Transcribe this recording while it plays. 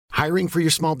Hiring for your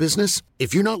small business?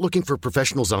 If you're not looking for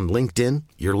professionals on LinkedIn,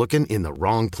 you're looking in the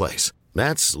wrong place.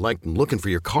 That's like looking for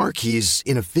your car keys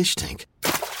in a fish tank.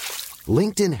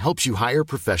 LinkedIn helps you hire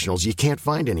professionals you can't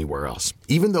find anywhere else,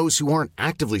 even those who aren't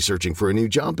actively searching for a new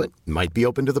job but might be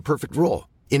open to the perfect role.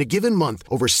 In a given month,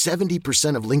 over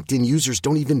 70% of LinkedIn users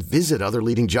don't even visit other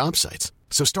leading job sites.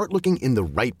 So start looking in the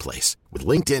right place. With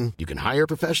LinkedIn, you can hire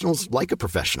professionals like a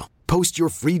professional. Post your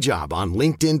free job on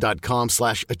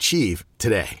linkedin.com/achieve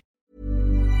today.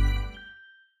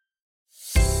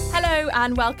 Hello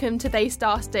and welcome to They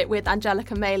Started It with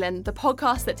Angelica Malin, the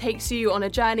podcast that takes you on a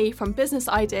journey from business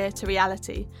idea to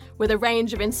reality, with a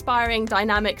range of inspiring,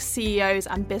 dynamic CEOs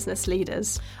and business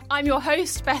leaders. I'm your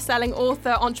host, best-selling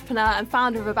author, entrepreneur and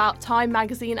founder of About Time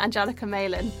magazine, Angelica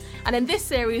Malin. And in this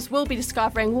series, we'll be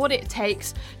discovering what it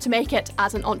takes to make it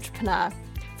as an entrepreneur,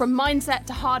 from mindset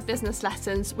to hard business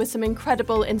lessons with some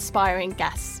incredible, inspiring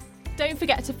guests. Don't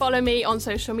forget to follow me on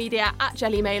social media at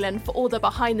Jelly Malin for all the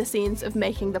behind the scenes of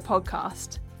making the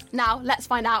podcast. Now, let's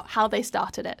find out how they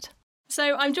started it.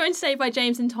 So I'm joined today by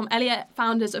James and Tom Elliott,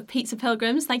 founders of Pizza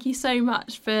Pilgrims. Thank you so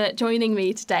much for joining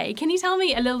me today. Can you tell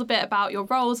me a little bit about your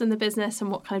roles in the business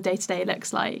and what kind of day-to-day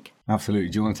looks like? Absolutely.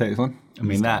 Do you want to take this one? I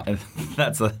mean,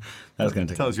 that's going to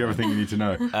take... Tells you everything you need to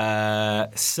know.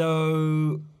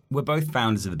 So we're both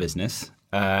founders of the business.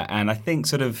 And I think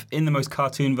sort of in the most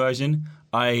cartoon version,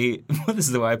 this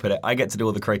is the way I put it, I get to do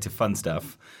all the creative fun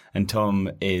stuff and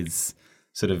Tom is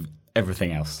sort of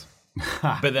everything else.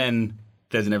 But then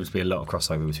there's inevitably a lot of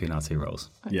crossover between our two roles.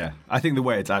 Yeah. I think the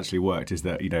way it's actually worked is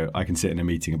that, I can sit in a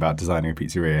meeting about designing a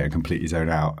pizzeria and completely zone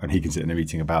out, and he can sit in a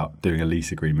meeting about doing a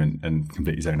lease agreement and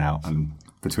completely zone out, and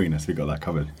between us, we've got that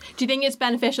covered. Do you think it's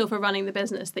beneficial for running the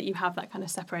business that you have that kind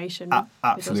of separation?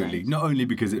 Absolutely. Not only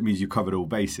because it means you've covered all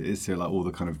bases, so like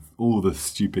all the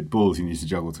stupid balls you need to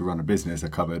juggle to run a business are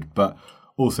covered, but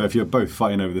also if you're both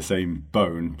fighting over the same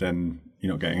bone, then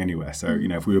you're not getting anywhere. So,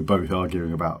 if we were both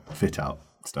arguing about fit out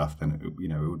stuff, then it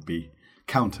would be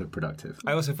counterproductive.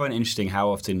 I also find it interesting how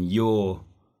often your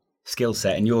skill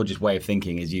set and your just way of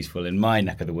thinking is useful in my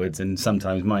neck of the woods, and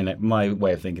sometimes my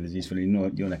way of thinking is useful in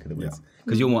your neck of the woods,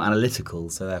 because you're more analytical,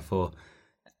 so therefore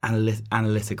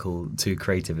analytical to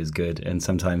creative is good, and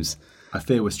sometimes I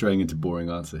fear we're straying into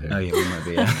boring answer here. Oh yeah, we might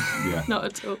be. Yeah. Not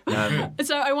at all.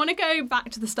 So I want to go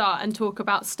back to the start and talk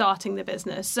about starting the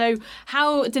business. So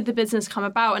how did the business come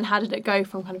about, and how did it go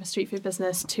from kind of a street food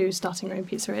business to starting your own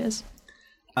pizzerias?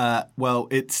 Well,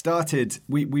 it started,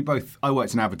 I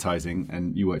worked in advertising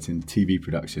and you worked in TV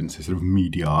production, so sort of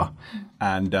media.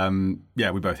 And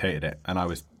we both hated it. And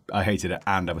I hated it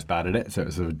and I was bad at it. So it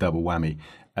was sort of a double whammy.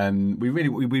 And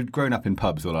we'd grown up in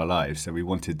pubs all our lives. So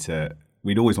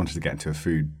we'd always wanted to get into a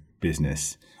food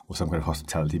business or some kind of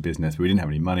hospitality business. But we didn't have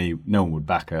any money. No one would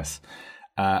back us.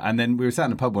 And then we were sat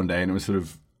in a pub one day and it was sort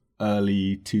of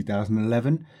early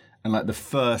 2011. And like the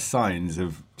first signs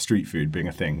of street food being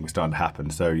a thing were starting to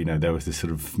happen. So, there was this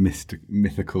sort of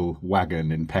mythical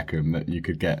wagon in Peckham that you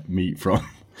could get meat from,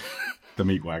 the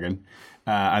meat wagon.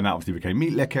 And that obviously became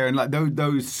Meat Liquor. And like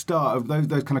those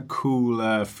kind of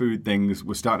cool food things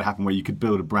were starting to happen where you could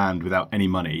build a brand without any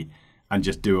money and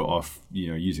just do it off,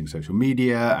 using social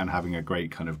media and having a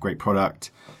great product.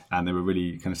 And they were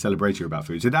really kind of celebratory about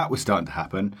food. So that was starting to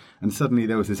happen. And suddenly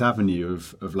there was this avenue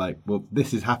of like, well,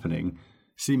 this is happening.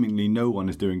 Seemingly no one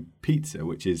is doing pizza,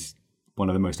 which is one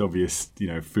of the most obvious,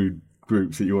 food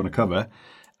groups that you want to cover.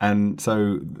 And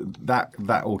so that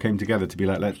all came together to be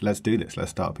like, let's do this.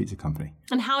 Let's start a pizza company.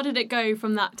 And how did it go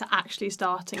from that to actually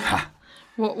starting it?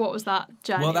 What was that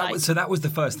journey like? That was the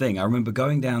first thing. I remember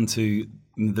going down to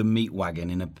the meat wagon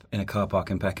in a car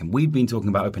park in Peckham. We'd been talking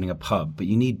about opening a pub, but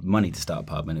you need money to start a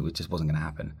pub, and it just wasn't going to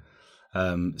happen.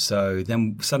 So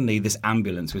then suddenly this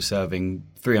ambulance was serving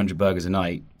 300 burgers a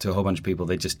night to a whole bunch of people.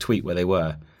 They just tweet where they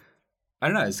were. I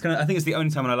don't know. I think it's the only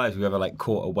time in our lives we've ever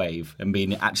caught a wave and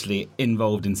been actually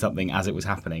involved in something as it was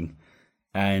happening.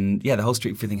 And the whole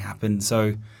street food thing happened.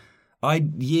 So I,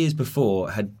 years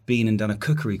before, had been and done a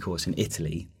cookery course in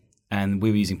Italy, and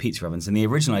we were using pizza ovens. And the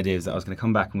original idea was that I was going to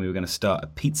come back and we were going to start a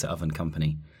pizza oven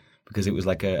company. Because it was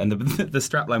and the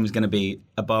strapline was going to be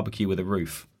a barbecue with a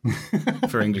roof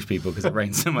for English people because it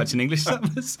rains so much in English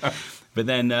summers. But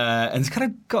then, and it's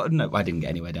kind of I didn't get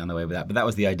anywhere down the way with that, but that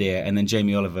was the idea. And then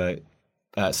Jamie Oliver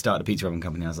started a pizza oven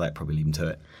company. I was like, probably leave him to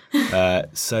it.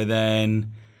 So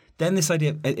then this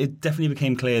idea, it definitely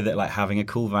became clear that having a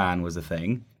cool van was a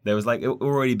thing. There was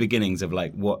already beginnings of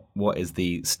what is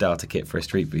the starter kit for a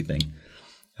street food thing.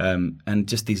 And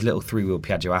just these little 3-wheel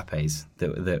Piaggio Apes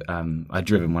that I'd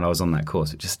driven when I was on that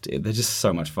course. They're just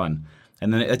so much fun.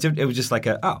 And then it was just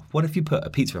what if you put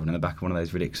a pizza oven in the back of one of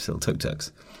those ridiculous little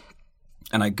tuk-tuks?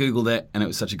 And I Googled it, and it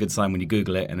was such a good sign when you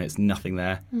Google it and it's nothing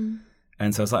there.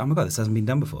 And so I was like, oh my God, this hasn't been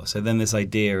done before. So then this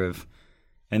idea of,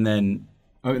 and then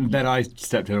I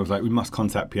stepped in and was like, we must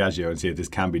contact Piaggio and see if this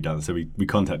can be done. So we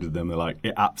contacted them. They're like,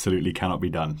 it absolutely cannot be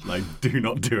done. Like, do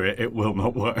not do it. It will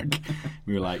not work.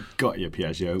 We were like, got you,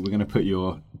 Piaggio. We're going to put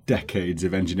your decades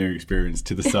of engineering experience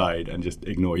to the side and just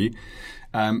ignore you.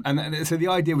 So the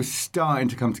idea was starting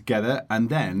to come together. And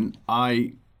then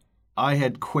I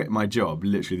had quit my job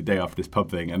literally the day after this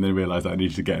pub thing and then realised that I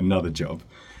needed to get another job.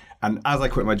 And as I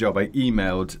quit my job, I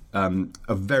emailed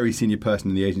a very senior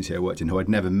person in the agency I worked in who I'd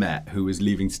never met, who was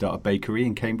leaving to start a bakery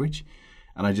in Cambridge.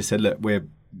 And I just said, look,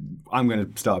 I'm going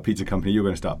to start a pizza company, you're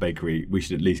going to start a bakery, we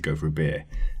should at least go for a beer.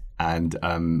 And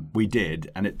we did.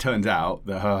 And it turns out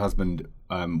that her husband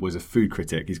was a food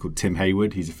critic. He's called Tim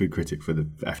Hayward. He's a food critic for the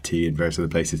FT and various other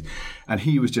places. And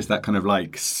he was just that kind of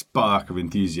like spark of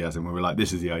enthusiasm where we're like,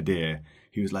 this is the idea.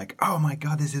 He was like, oh my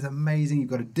God, this is amazing. You've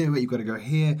got to do it. You've got to go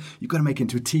here. You've got to make it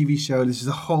into a TV show. This is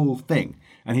a whole thing.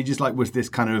 And he just like was this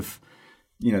kind of,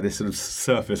 this sort of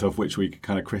surface of which we could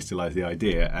kind of crystallize the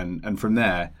idea. And from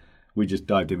there, we just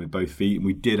dived in with both feet. And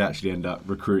we did actually end up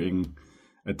recruiting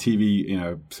a TV,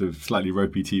 sort of slightly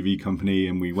ropey TV company.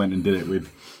 And we went and did it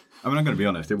with, I'm going to be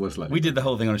honest, it was like... We did the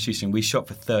whole thing on a shoestring. We shot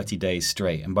for 30 days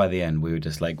straight. And by the end, we were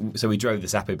just like... So we drove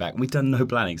this Ape back. And we'd done no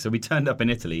planning. So we turned up in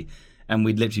Italy and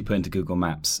we'd literally put into Google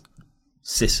Maps,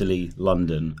 Sicily,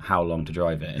 London, how long to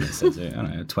drive it. And it says,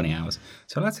 20 hours.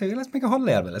 So let's make a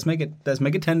holiday out of it. Let's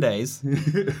make it 10 days.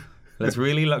 Let's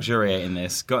really luxuriate in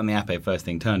this. Got in the Ape first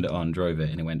thing, turned it on, drove it,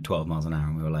 and it went 12 miles an hour.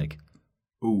 And we were like...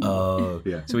 Ooh. Oh,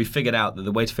 yeah. So we figured out that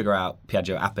the way to figure out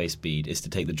Piaggio Ape speed is to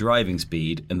take the driving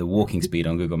speed and the walking speed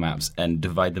on Google Maps and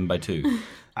divide them by 2.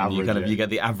 And you get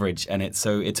the average, and it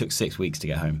took 6 weeks to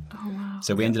get home. Oh wow!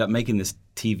 So we ended up making this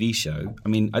TV show. I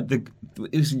mean, it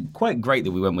was quite great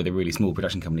that we went with a really small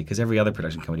production company because every other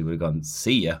production company would have gone,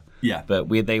 see ya. Yeah. But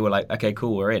they were like, okay,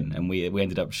 cool, we're in, and we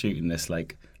ended up shooting this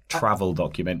like travel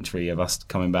documentary of us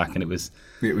coming back, and it was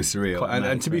surreal.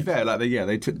 And to be fair, like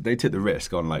they took the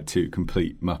risk on like 2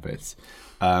 complete Muppets.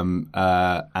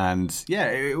 And yeah,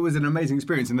 it was an amazing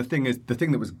experience. And the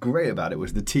thing that was great about it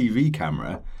was the TV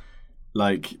camera.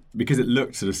 Like, because it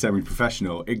looked sort of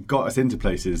semi-professional, it got us into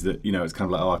places that, it's kind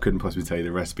of like, I couldn't possibly tell you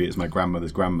the recipe, it's my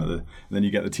grandmother's grandmother. And then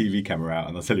you get the TV camera out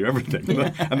and they'll tell you everything.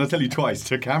 And they'll tell you twice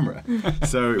to camera.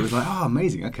 So it was like,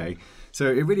 amazing, okay.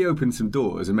 So it really opened some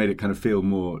doors and made it kind of feel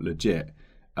more legit.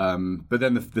 But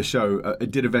then the show, it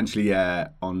did eventually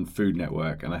air on Food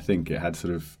Network, and I think it had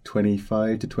sort of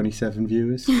 25 to 27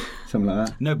 viewers, something like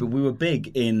that. No, but we were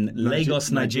big in Lagos,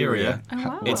 Nigeria. Oh,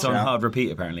 wow. It's on hard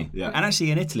repeat, apparently. Yeah. And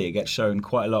actually in Italy, it gets shown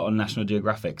quite a lot on National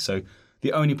Geographic. So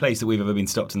the only place that we've ever been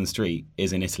stopped in the street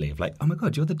is in Italy. Of like, oh my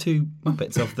God, you're the 2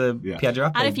 Muppets of the Piaggio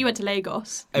Ape. And if you went to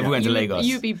Lagos. If we went to Lagos.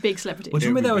 You'd be big celebrities. Well, do you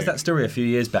remember there was that story a few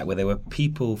years back where there were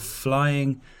people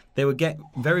flying... They would get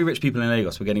very rich people in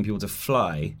Lagos were getting people to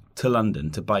fly to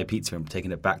London to buy pizza and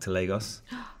taking it back to Lagos.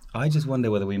 I just wonder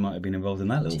whether we might have been involved in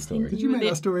that little story. Did you make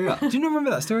that story up? Do you not remember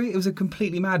that story? It was a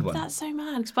completely mad one. That's so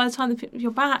mad, because by the time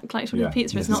you're back, like, the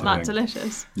pizza is not that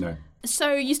delicious. No.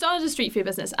 So you started a street food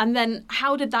business, and then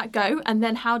how did that go? And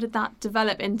then how did that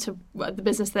develop into the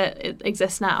business that it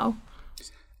exists now?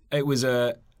 It was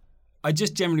I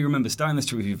just generally remember starting the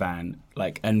street food van,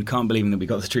 and can't believe that we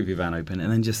got the street food van open, and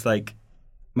then just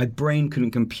my brain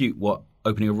couldn't compute what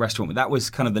opening a restaurant, but that was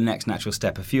kind of the next natural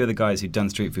step. A few of the guys who'd done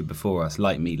street food before us,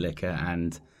 like Meat Liquor,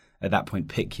 and at that point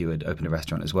PicU had opened a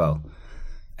restaurant as well.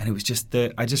 And it was just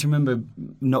I just remember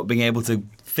not being able to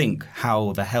think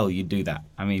how the hell you'd do that.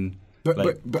 I mean...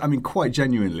 But I mean, quite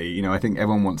genuinely, I think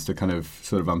everyone wants to kind of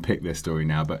sort of unpick this story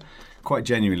now, but quite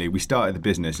genuinely, we started the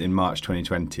business in March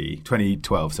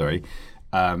 2012,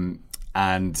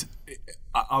 and...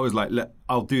 I was like, look,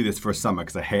 I'll do this for a summer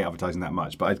because I hate advertising that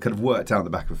much. But I'd kind of worked out on the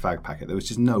back of a fag packet. There was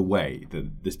just no way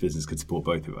that this business could support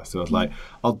both of us. So I was like,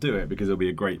 I'll do it because it'll be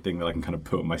a great thing that I can kind of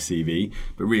put on my CV.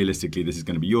 But realistically, this is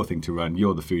going to be your thing to run.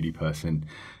 You're the foodie person.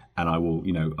 And I will,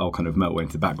 I'll kind of melt away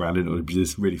into the background and it'll be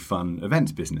this really fun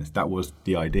events business. That was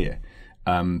the idea.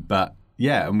 But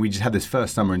yeah, and we just had this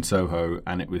first summer in Soho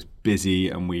and it was busy,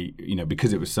 and we,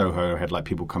 because it was Soho, I had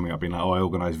people coming up being like, I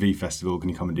organise V Festival, can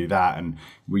you come and do that? And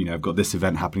we, I've got this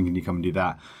event happening, can you come and do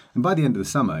that? And by the end of the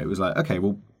summer, it was like, okay,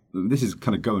 well, this is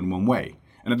kind of going one way.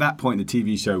 And at that point, the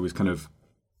TV show was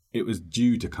it was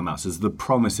due to come out. So the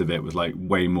promise of it was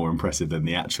way more impressive than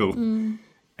the actual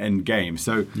end game.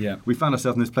 So we found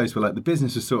ourselves in this place where the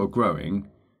business was sort of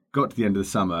growing, got to the end of the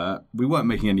summer, we weren't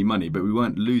making any money, but we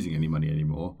weren't losing any money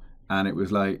anymore. And it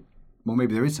was like, well,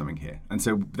 maybe there is something here. And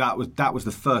so that was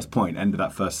the first point, end of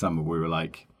that first summer, where we were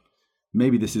like,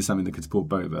 maybe this is something that could support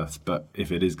both of us, but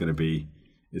if it is going to be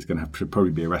it's going to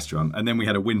probably be a restaurant. And then we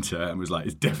had a winter and was like,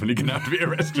 it's definitely going to have to be a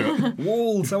restaurant.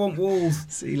 Walls, I want walls.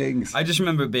 Ceilings. I just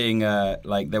remember it being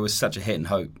like there was such a hit and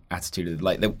hope attitude.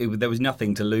 Like there was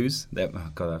nothing to lose.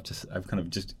 Oh God, I've kind of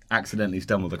just accidentally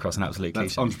stumbled across an absolute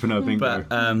That's cliche. entrepreneur bingo.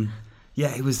 But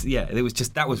it was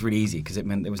just that was really easy because it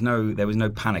meant there was no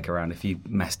panic around if you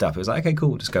messed up. It was like, okay,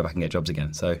 cool, just go back and get jobs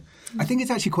again. So I think it's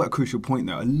actually quite a crucial point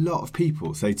though. A lot of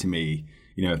people say to me,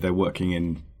 if they're working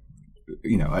in,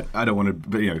 I don't want to,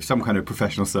 but some kind of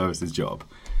professional services job.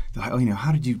 They're like,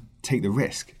 how did you take the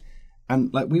risk?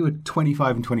 And like we were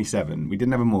 25 and 27, we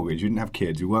didn't have a mortgage, we didn't have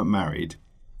kids, we weren't married,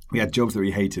 we had jobs that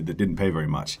we hated that didn't pay very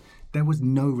much. There was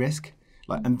no risk,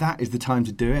 and that is the time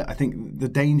to do it. I think the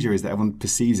danger is that everyone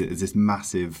perceives it as this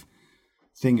massive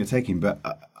thing you're taking, but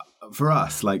for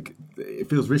us, like it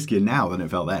feels riskier now than it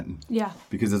felt then. Yeah,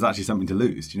 because there's actually something to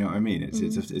lose. Do you know what I mean? It's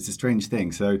a strange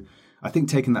thing. So I think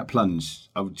taking that plunge,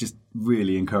 I would just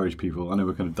really encourage people. I know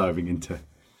we're kind of diving into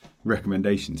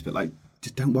recommendations, but like,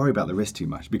 just don't worry about the risk too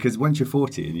much, because once you're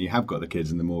 40 and you have got the kids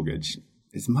and the mortgage,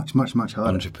 it's much, much, much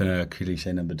harder. Entrepreneur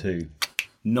cliche number 2.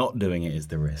 Not doing it is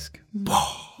the risk. No,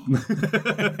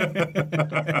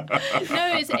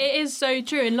 it is so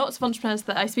true. And lots of entrepreneurs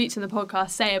that I speak to in the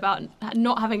podcast say about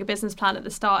not having a business plan at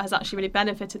the start has actually really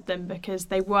benefited them, because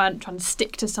they weren't trying to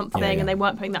stick to something and they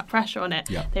weren't putting that pressure on it.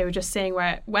 Yeah. They were just seeing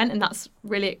where it went, and that's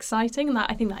really exciting. And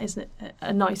I think that is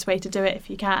a nice way to do it if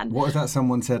you can. What was that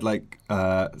someone said? Like,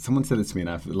 someone said it to me, and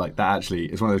I feel like that actually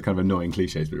is one of those kind of annoying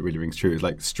cliches, but it really rings true. It's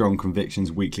like strong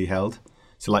convictions weakly held.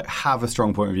 So like have a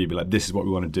strong point of view, be like, this is what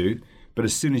we want to do. But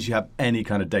as soon as you have any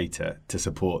kind of data to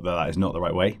support that is not the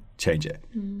right way, change it.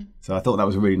 So I thought that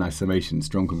was a really nice summation.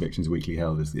 Strong convictions weakly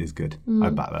held is good. I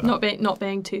back that up. Not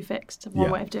being too fixed. One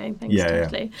way of doing things,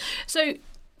 totally. Yeah. So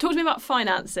talk to me about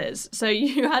finances. So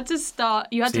you had to start...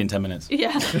 See you in 10 minutes.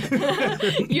 Yeah.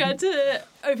 You had to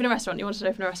open a restaurant. You wanted to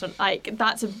open a restaurant. Like,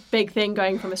 that's a big thing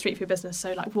going from a street food business.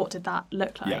 So like, what did that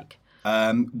look like?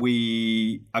 Yeah.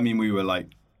 We were like,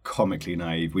 comically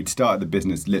naive. We'd started the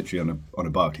business literally on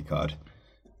a Barclay card,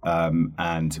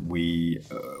 and we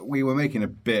were making a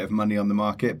bit of money on the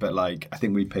market, but like I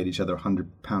think we paid each other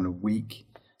 £100 a week,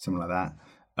 something like that.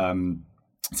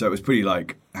 So it was pretty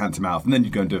like hand to mouth, and then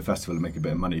you'd go and do a festival and make a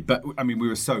bit of money. But I mean, we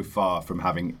were so far from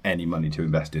having any money to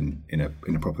invest in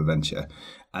a proper venture,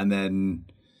 and then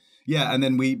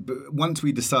once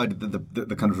we decided that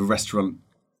the kind of a restaurant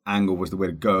angle was the way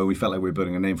to go, we felt like we were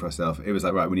building a name for ourselves. It was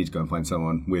like, right, we need to go and find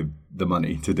someone with the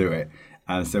money to do it.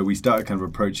 And so we started kind of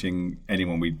approaching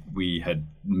anyone we had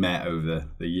met over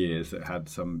the years that had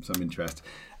some interest.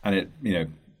 And it,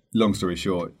 long story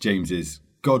short, James's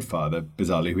godfather,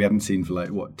 bizarrely, who we hadn't seen for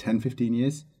like, 15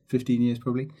 years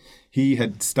probably, he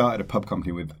had started a pub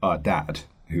company with our dad,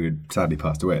 who had sadly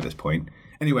passed away at this point.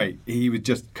 Anyway, he was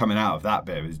just coming out of that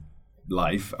bit of his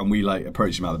life, and we like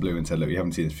approached him out of the blue and said, look, we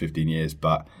haven't seen this for 15 years,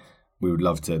 but we would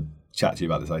love to chat to you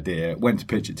about this idea. Went to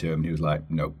pitch it to him, and he was like,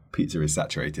 no, pizza is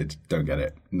saturated, don't get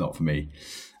it, not for me.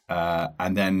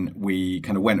 And then we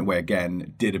kind of went away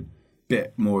again, did a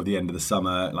bit more at the end of the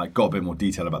summer, like got a bit more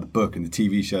detail about the book and the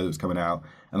TV show that was coming out,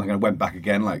 and I kind of went back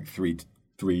again like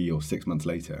three or 6 months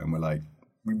later, and we're like,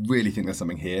 we really think there's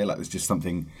something here, like there's just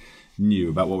something new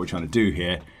about what we're trying to do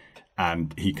here.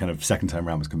 And he kind of second time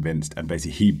around was convinced, and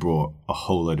basically he brought a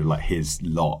whole load of like his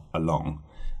lot along,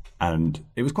 and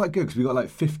it was quite good because we got like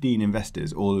 15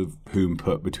 investors, all of whom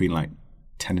put between like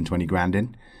 10 and 20 grand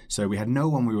in. So we had no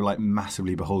one we were like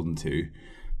massively beholden to,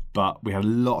 but we had a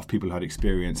lot of people who had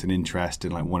experience and interest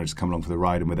and like wanted to come along for the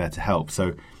ride and were there to help. So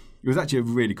it was actually a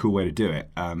really cool way to do it.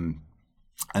 And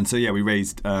so we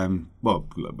raised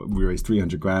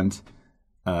 300 grand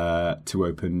to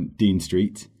open Dean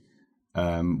Street.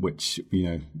 Which,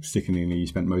 sickeningly, you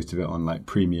spent most of it on like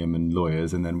premium and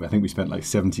lawyers, and then I think we spent like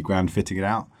 70 grand fitting it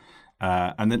out.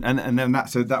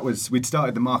 We'd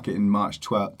started the market in March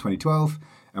 2012,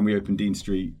 and we opened Dean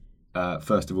Street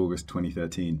 1st of August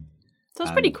 2013. So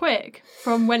it's pretty quick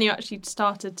from when you actually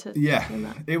started to. Yeah,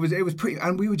 it was pretty,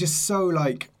 and we were just so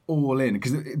like all in,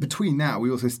 because between that we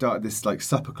also started this like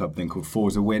supper club thing called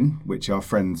Forza Win, which our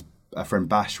friend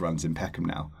Bash runs in Peckham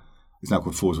now. It's now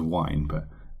called Forza Wine, but.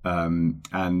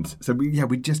 And so we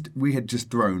had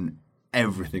just thrown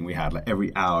everything we had, like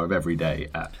every hour of every day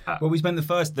at Well, we spent the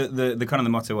kind of the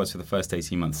motto was for the first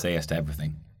 18 months, say yes to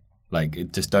everything.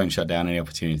 Like, just don't shut down any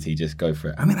opportunity, just go for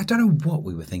it. I mean, I don't know what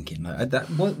we were thinking. Like, that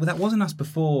wasn't us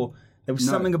before. There was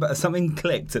something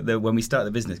clicked when we started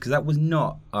the business, because that was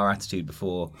not our attitude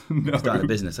before we started the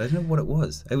business. I don't know what it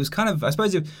was. It was kind of, I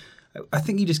suppose, I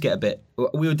think you just get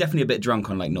we were definitely a bit drunk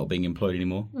on like not being employed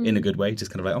anymore in a good way,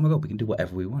 just kind of like, oh my God, we can do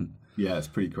whatever we want. Yeah, it's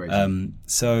pretty crazy.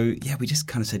 We just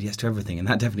kind of said yes to everything, and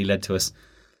that definitely led to us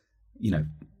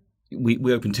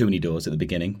we opened too many doors at the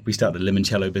beginning. We started the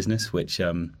limoncello business, which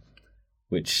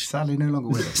sadly no longer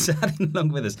with us. Sadly no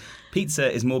longer with us. Pizza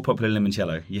is more popular than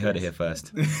limoncello. You heard it here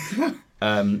first.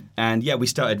 And yeah, we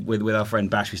started with our friend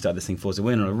Bash. We started this thing Forza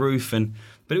Win on a roof,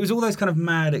 but it was all those kind of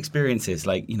mad experiences.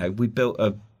 Like, we built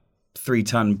a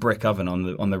 3-ton brick oven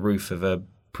on the roof of a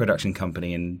production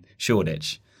company in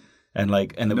Shoreditch, and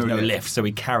there was no lift, so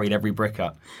we carried every brick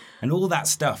up, and all that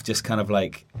stuff just kind of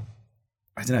like,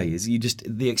 I don't know,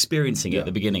 the experiencing it at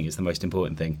the beginning is the most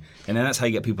important thing. And then that's how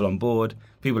you get people on board.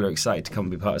 People are excited to come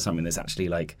and be part of something that's actually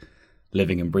like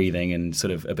living and breathing and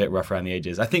sort of a bit rough around the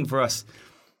edges. I think for us,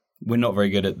 we're not very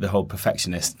good at the whole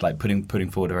perfectionist, like putting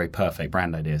forward a very perfect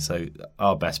brand idea. So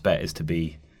our best bet is to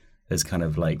be as kind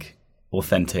of like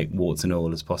authentic, warts and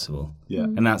all, as possible. Yeah.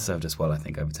 And that served us well, I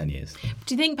think, over 10 years.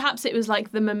 Do you think perhaps it was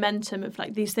like the momentum of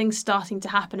like these things starting to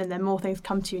happen and then more things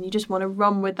come to you and you just want to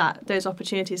run with those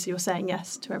opportunities, so you're saying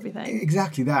yes to everything?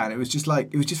 Exactly that. And it was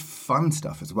just fun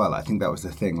stuff as well. I think that was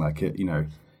the thing. Like,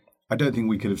 I don't think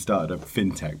we could have started a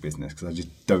fintech business because I just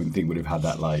don't think we'd have had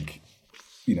that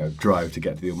drive to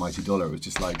get to the almighty dollar. It was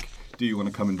just like, do you want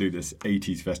to come and do this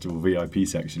 80s festival VIP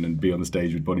section and be on the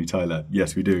stage with Bonnie Tyler?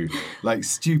 Yes, we do. Like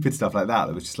stupid stuff like that.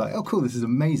 It was just like, oh, cool, this is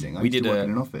amazing. I used to work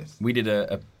in an office. We did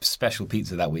a special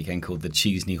pizza that weekend called the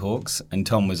Chesney Hawks, and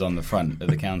Tom was on the front of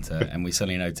the counter, and we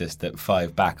suddenly noticed that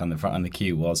 5 back on the front on the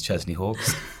queue was Chesney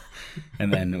Hawks.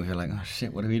 And then we were like, oh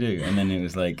shit, what do we do? And then it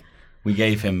was like, we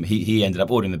gave him. He ended up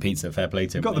ordering the pizza. Fair play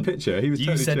to him. You got the picture. He was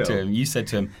totally chill. You said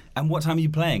to him, "And what time are you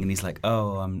playing?" And he's like,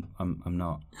 "Oh, I'm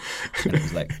not." And it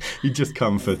was like, he'd just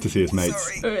come to see his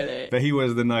mates. Sorry. Really? But he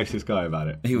was the nicest guy about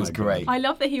it. He was great. I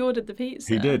love that he ordered the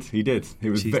pizza. He did.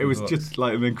 It was just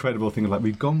like an incredible thing of like,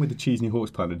 we've gone with the Chesney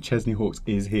Hawks plan, and Chesney Hawks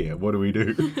is here. What do we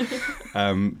do?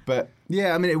 But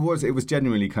yeah, I mean, it was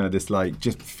genuinely kind of this like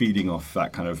just feeding off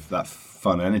that kind of that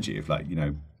fun energy of like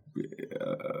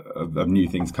of new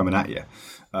things coming at you.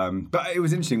 But it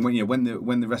was interesting when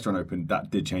the restaurant opened,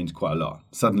 that did change quite a lot.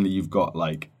 Suddenly you've got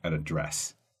like an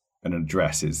address. An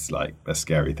address is like a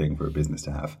scary thing for a business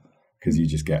to have because you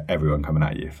just get everyone coming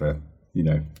at you for,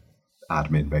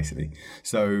 admin basically.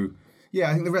 So yeah,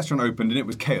 I think the restaurant opened and it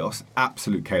was chaos,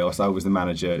 absolute chaos. I was the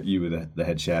manager, you were the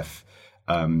head chef.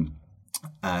 And,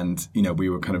 we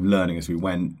were kind of learning as we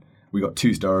went. We got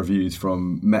 2-star reviews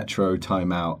from Metro,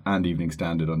 Time Out, and Evening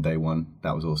Standard on day one.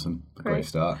 That was awesome. Great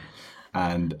start.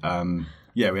 And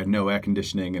we had no air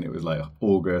conditioning, and it was like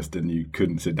August, and you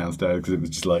couldn't sit downstairs because it was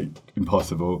just like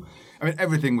impossible. I mean,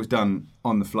 everything was done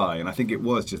on the fly, and I think it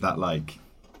was just that like,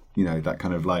 that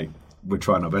kind of like, we're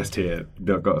trying our best here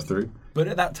that got us through. But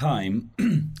at that time,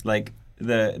 like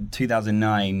the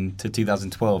 2009 to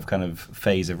 2012 kind of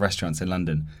phase of restaurants in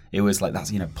London, it was like that's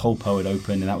Polpo had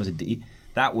opened, and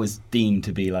that was deemed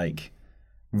to be like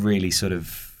really sort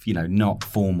of, not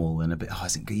formal and a bit,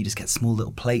 isn't good. You just get small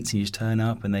little plates and you just turn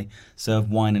up and they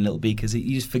serve wine in little beakers.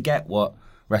 You just forget what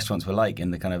restaurants were like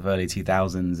in the kind of early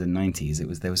 2000s and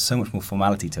 90s. There was so much more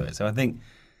formality to it. So I think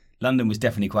London was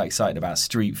definitely quite excited about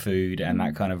street food and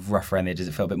that kind of rough around the edges.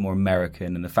 It felt a bit more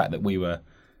American, and the fact that we were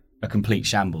a complete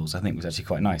shambles, I think, was actually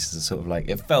quite nice. As a sort of like,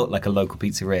 it felt like a local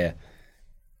pizzeria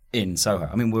in Soho.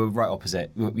 I mean, we were right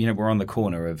opposite. We're on the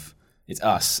corner of, it's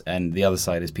us, and the other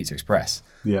side is Pizza Express.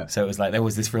 Yeah. So it was like there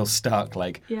was this real stark,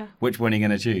 like, which one are you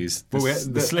going to choose?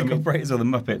 The Slick Operators or the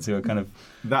Muppets, who are kind of...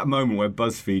 That moment where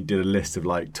BuzzFeed did a list of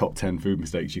like top 10 food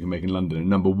mistakes you can make in London, and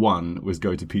number 1 was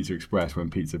go to Pizza Express when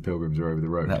pizza pilgrims are over the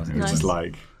road. It was just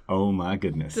like, oh my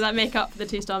goodness. Did that make up for the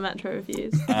 2-star Metro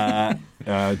reviews?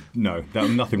 No,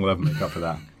 nothing will ever make up for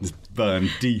that. Just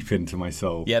burned deep into my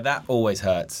soul. Yeah, that always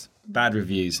hurts. Bad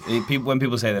reviews. When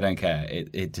people say they don't care,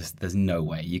 it just, there's no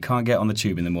way. You can't get on the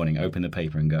tube in the morning, open the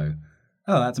paper and go,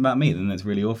 oh, that's about me, then that's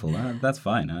really awful. That's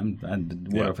fine. And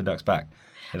water off a duck's back.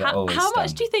 How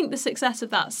much do you think the success of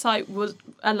that site was,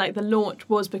 and like the launch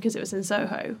was, because it was in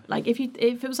Soho? Like if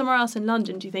it was somewhere else in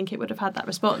London, do you think it would have had that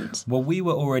response? Well, we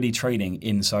were already trading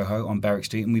in Soho on Berwick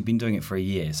Street, and we'd been doing it for a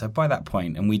year. So by that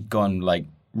point, and we'd gone like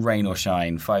rain or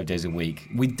shine 5 days a week.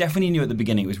 We definitely knew at the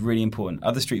beginning it was really important.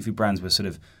 Other street food brands were sort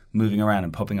of moving around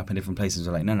and popping up in different places.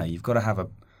 We're like, no, you've got to have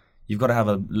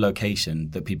a location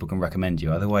that people can recommend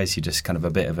you. Otherwise, you're just kind of a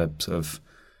bit of a sort of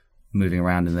moving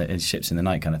around in ships in the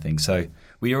night kind of thing. So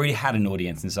we already had an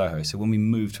audience in Soho. So when we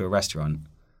moved to a restaurant,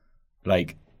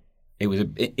 like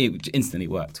it instantly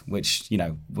worked, which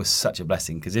was such a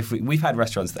blessing, because if we've had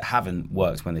restaurants that haven't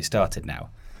worked when they started now,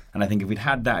 and I think if we'd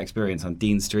had that experience on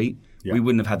Dean Street, we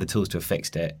wouldn't have had the tools to have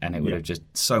fixed it, and it would have just,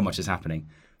 so much is happening.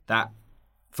 That,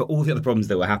 for all the other problems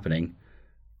that were happening,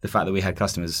 the fact that we had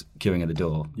customers queuing at the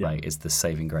door, like, is the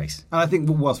saving grace. And I think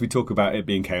whilst we talk about it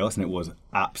being chaos, and it was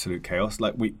absolute chaos,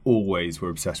 like, we always were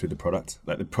obsessed with the product.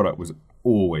 Like, the product was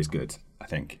always good, I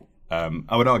think.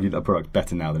 I would argue that the product's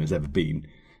better now than it's ever been,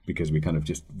 because we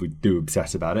do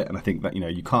obsess about it. And I think that,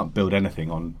 you can't build anything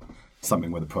on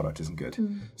something where the product isn't good.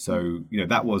 So,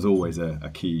 that was always a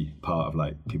key part of,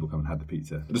 like, people come and have the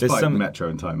pizza. Despite Metro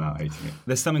and Time Out hating it.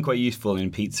 There's something quite useful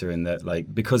in pizza in that,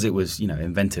 like, because it was,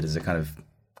 invented as a kind of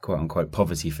quote-unquote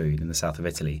poverty food in the south of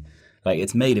Italy, like,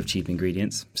 it's made of cheap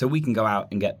ingredients. So we can go out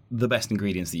and get the best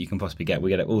ingredients that you can possibly get.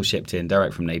 We get it all shipped in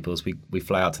direct from Naples. We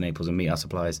fly out to Naples and meet our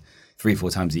suppliers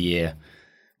 3-4 times a year.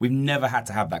 We've never had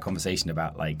to have that conversation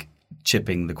about, like,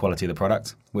 chipping the quality of the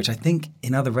product, which I think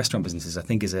in other restaurant businesses, I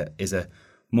think is a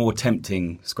more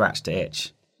tempting scratch to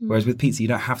itch. Whereas with pizza, you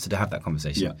don't have to have that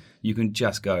conversation. Yeah. You can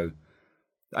just go.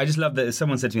 I just love that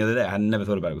someone said to me the other day, I had never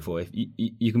thought about it before, if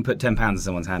you can put £10 in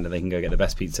someone's hand and they can go get the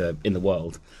best pizza in the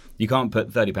world. You can't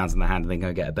put £30 in their hand and they can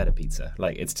go get a better pizza.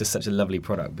 Like, it's just such a lovely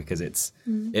product because it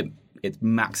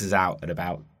maxes out at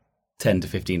about £10 to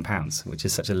 £15, which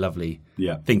is such a lovely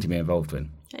thing to be involved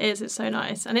in. It is. It's so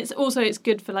nice. And it's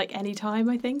good for, like, any time,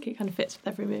 I think. It kind of fits with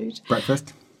every mood.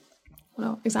 Breakfast?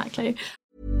 Well, exactly.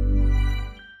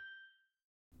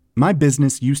 My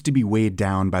business used to be weighed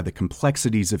down by the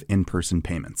complexities of in-person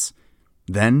payments.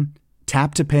 Then,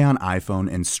 Tap to Pay on iPhone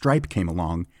and Stripe came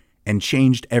along and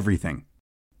changed everything.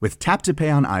 With Tap to Pay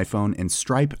on iPhone and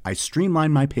Stripe, I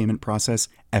streamlined my payment process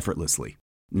effortlessly.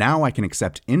 Now I can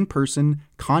accept in-person,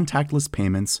 contactless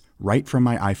payments right from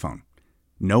my iPhone.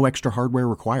 No extra hardware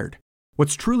required.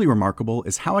 What's truly remarkable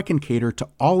is how I can cater to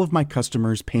all of my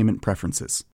customers' payment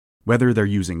preferences. Whether they're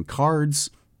using cards,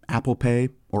 Apple Pay,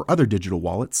 or other digital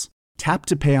wallets, Tap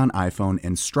to Pay on iPhone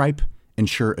and Stripe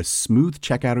ensure a smooth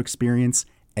checkout experience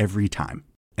every time.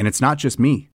 And it's not just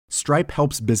me. Stripe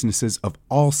helps businesses of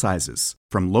all sizes,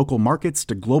 from local markets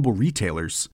to global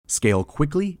retailers, scale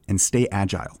quickly and stay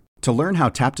agile. To learn how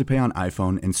Tap to Pay on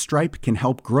iPhone and Stripe can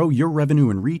help grow your revenue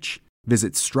and reach,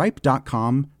 visit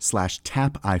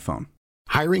stripe.com/tapiphone.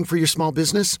 Hiring for your small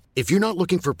business? If you're not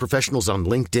looking for professionals on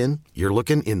LinkedIn, you're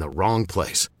looking in the wrong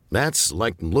place. That's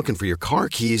like looking for your car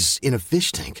keys in a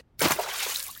fish tank.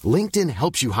 LinkedIn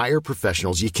helps you hire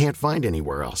professionals you can't find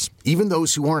anywhere else, even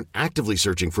those who aren't actively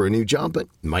searching for a new job but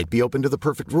might be open to the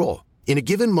perfect role. In a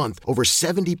given month, over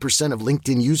 70% of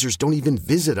LinkedIn users don't even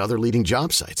visit other leading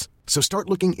job sites. So start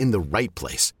looking in the right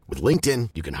place. With LinkedIn,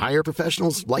 you can hire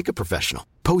professionals like a professional.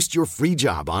 Post your free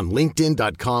job on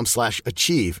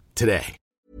linkedin.com/achieve today.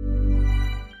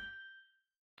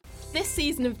 This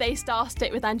season of They Starsed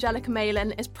It with Angelica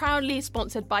Malin is proudly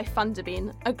sponsored by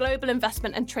Funderbeam, a global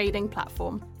investment and trading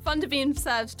platform. Funderbeam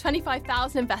serves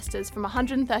 25,000 investors from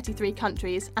 133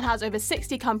 countries and has over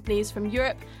 60 companies from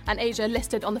Europe and Asia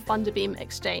listed on the Funderbeam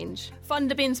exchange.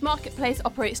 Funderbeam's marketplace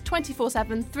operates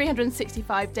 24/7,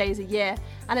 365 days a year,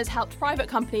 and has helped private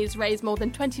companies raise more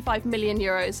than 25 million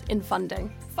euros in funding.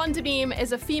 Funderbeam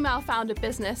is a female-founded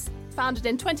business founded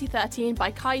in 2013 by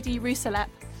Kaidi Rousselep,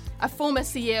 a former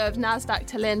CEO of Nasdaq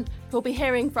Tallinn, who we'll be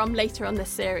hearing from later on this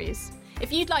series.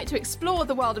 If you'd like to explore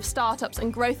the world of startups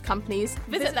and growth companies,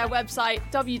 visit their website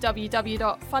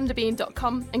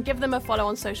www.funderbeam.com and give them a follow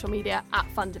on social media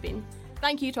 @Funderbeam.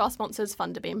 Thank you to our sponsors,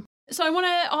 Funderbeam. So I want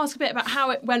to ask a bit about how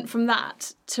it went from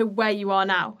that to where you are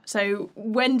now. So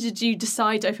when did you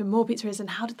decide to open more pizzerias,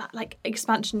 and how did that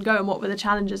expansion go, and what were the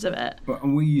challenges of it? Well,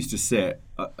 and we used to sit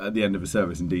at the end of a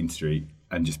service in Dean Street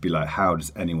and just be like, how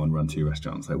does anyone run 2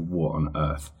 restaurants? Like, what on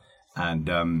earth?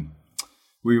 And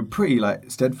we were pretty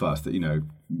steadfast that,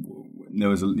 there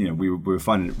was we were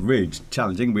finding it really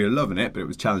challenging. We were loving it, but it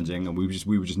was challenging, and we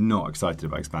were just not excited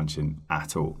about expansion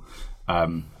at all.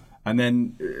 And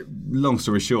then, long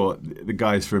story short, the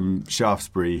guys from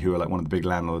Shaftesbury, who are one of the big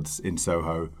landlords in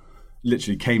Soho,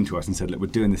 literally came to us and said, look, we're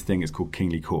doing this thing, it's called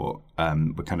Kingly Court.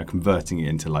 We're kind of converting it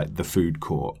into the food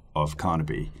court of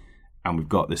Carnaby. And we've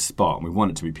got this spot, and we want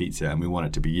it to be pizza, and we want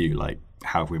it to be you.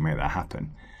 How have we made that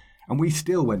happen? And we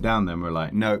still went down there and we're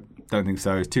like, no, don't think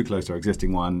so. It's too close to our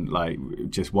existing one.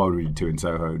 Just why would we do 2 in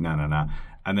Soho? No.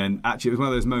 And then actually it was one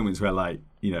of those moments where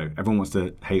everyone wants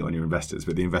to hate on your investors,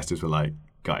 but the investors were like,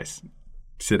 guys,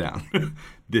 sit down.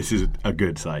 This is a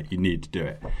good site. You need to do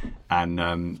it.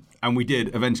 And we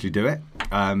did eventually do it.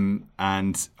 I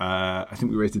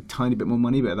think we raised a tiny bit more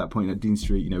money, but at that point at Dean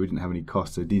Street, we didn't have any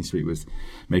costs, so Dean Street was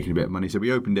making a bit of money. So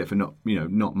we opened it for not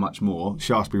much more.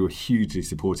 Shaftesbury were hugely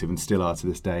supportive and still are to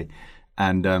this day.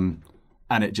 And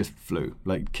it just flew.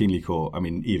 Kingly Court,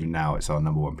 even now it's our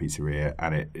number 1 pizzeria,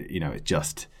 and it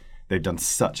just they've done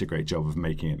such a great job of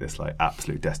making it this like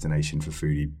absolute destination for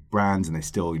foodie brands, and they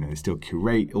still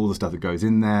curate all the stuff that goes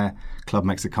in there. Club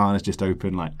Mexicana's just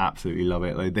opened, like absolutely love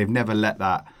it. They've never let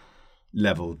that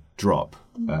level drop,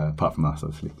 apart from us,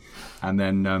 obviously. And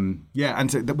then and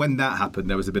so when that happened,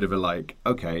 there was a bit of a like,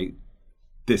 okay,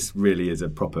 this really is a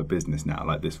proper business now.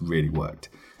 Like this really worked,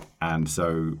 and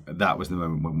so that was the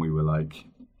moment when we were like,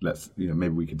 let's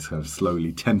maybe we could sort of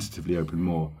slowly, tentatively open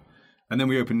more. And then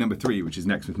we opened number 3, which is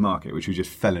Exmouth Market, which we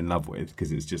just fell in love with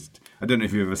because it's just, I don't know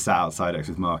if you've ever sat outside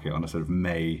Exmouth Market on a sort of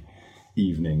May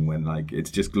evening when like it's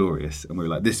just glorious, and we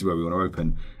were like, this is where we want to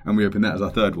open. And we opened that as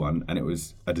our 3rd one, and it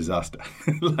was a disaster.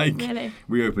 Really?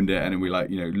 We opened it and we like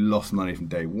lost money from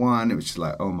day one. It was just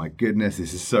like, oh my goodness,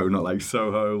 this is so not like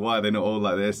Soho. Why are they not all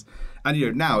like this?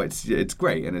 And now it's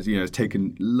great, and it's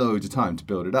taken loads of time to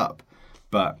build it up.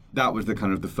 But that was the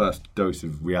kind of the first dose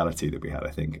of reality that we had,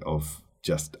 I think, of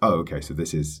just, oh, okay, so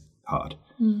this is hard.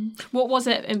 What was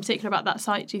it in particular about that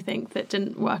site, do you think, that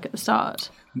didn't work at the start?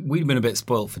 We'd been a bit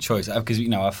spoilt for choice because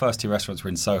our first 2 restaurants were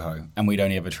in Soho, and we'd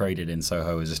only ever traded in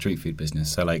Soho as a street food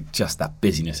business. So like just that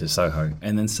busyness of Soho,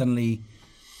 and then suddenly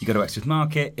you go to Exmouth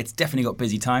Market. It's definitely got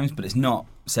busy times, but it's not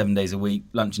 7 days a week,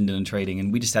 lunch and dinner trading.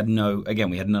 And we just had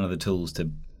we had none of the tools to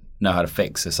know how to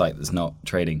fix a site that's not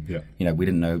trading. Yeah. We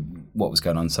didn't know what was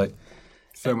going on. So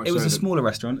much it was so a smaller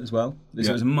restaurant as well.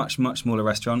 It was a much, much smaller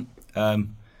restaurant.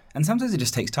 And sometimes it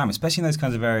just takes time, especially in those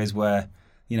kinds of areas where,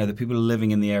 the people are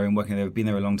living in the area and working there, they've been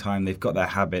there a long time, they've got their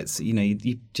habits.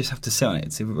 You just have to sit on it.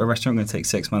 It's a restaurant going to take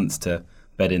 6 months to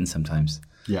bed in sometimes.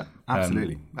 Yeah,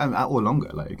 absolutely. Or longer.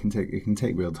 Like it can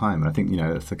take real time. And I think,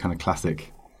 it's the kind of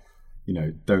classic,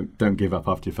 don't give up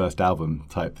after your first album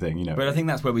type thing, But I think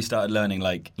that's where we started learning,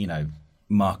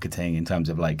 marketing in terms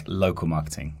of local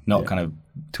marketing, not kind of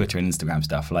Twitter and Instagram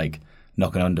stuff, like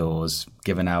knocking on doors,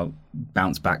 giving out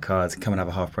bounce back cards, come and have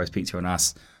a half price pizza on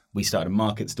us. We started a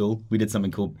market stall. We did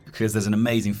something called, because there's an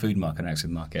amazing food market in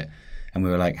Exmouth Market, and we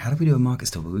were like, how do we do a market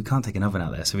stall? But we can't take an oven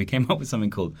out there. So we came up with something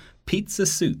called Pizza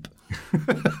Soup,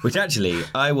 which actually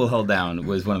I will hold down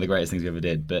was one of the greatest things we ever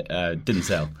did, but didn't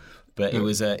sell. But it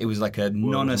was like a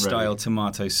Nonna style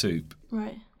tomato soup.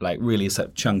 Right. Like really sort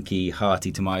of chunky,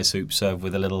 hearty tomato soup served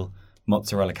with a little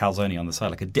mozzarella calzone on the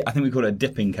side. I think we call it a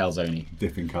dipping calzone.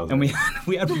 Dipping calzone. And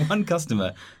we had one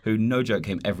customer who, no joke,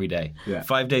 came every day. Yeah.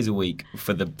 5 days a week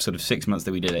for the sort of 6 months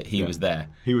that we did it. He was there.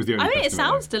 He was the only it customer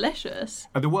sounds there. delicious.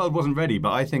 The world wasn't ready,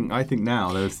 but I think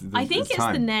now there's I think it's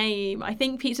time. the name. I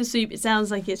think pizza soup, it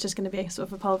sounds like it's just going to be a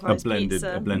sort of a pulverised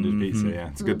pizza. A blended pizza, yeah.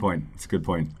 It's a good point.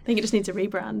 I think it just needs a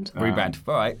rebrand. Rebrand.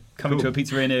 All right. Coming to a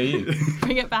pizzeria near you.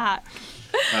 Bring it back.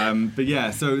 But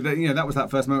yeah, so that was that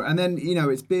first moment. And then,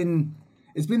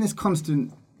 it's been this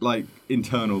constant,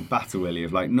 internal battle, really,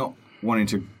 of, not wanting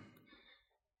to...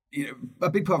 a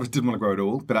big part of us didn't want to grow at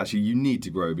all, but actually you need to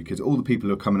grow because all the people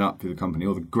who are coming up through the company,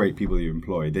 all the great people you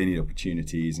employ, they need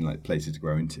opportunities and, places to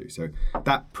grow into. So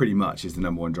that pretty much is the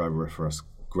number one driver for us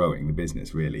growing the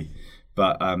business, really.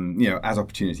 But, as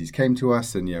opportunities came to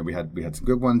us, and, we had some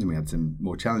good ones and we had some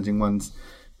more challenging ones.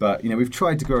 But, we've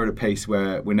tried to grow at a pace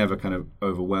where we're never kind of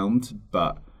overwhelmed,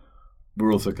 but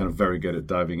we're also kind of very good at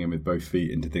diving in with both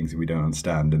feet into things that we don't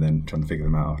understand and then trying to figure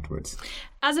them out afterwards.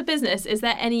 As a business, is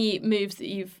there any moves that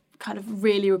you've kind of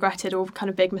really regretted or kind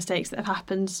of big mistakes that have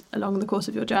happened along the course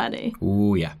of your journey?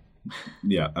 Oh, yeah.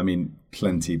 Yeah,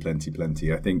 plenty.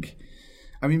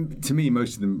 I mean, to me,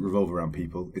 most of them revolve around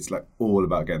people. It's all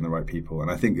about getting the right people. And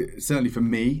I think certainly for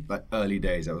me, early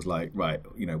days, I was like, right,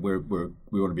 we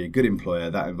want to be a good employer.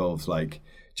 That involves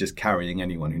just carrying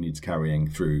anyone who needs carrying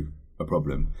through a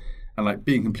problem. And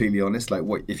being completely honest,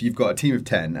 if you've got a team of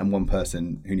 10 and one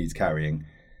person who needs carrying,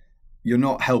 you're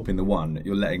not helping the one,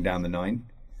 you're letting down the 9.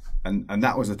 And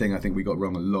that was the thing I think we got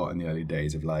wrong a lot in the early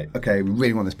days of okay, we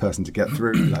really want this person to get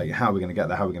through. How are we going to get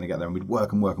there? And we'd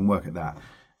work at that.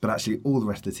 But actually, all the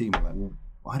rest of the team were well,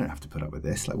 I don't have to put up with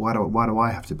this. Why do I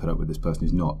have to put up with this person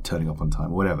who's not turning up on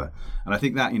time or whatever? And I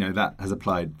think that, that has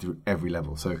applied to every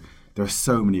level. So there are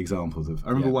so many examples of... I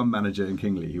remember one manager in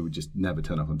Kingley who would just never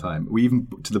turn up on time. We even,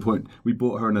 to the point, we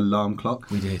bought her an alarm clock.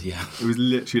 We did, yeah. It was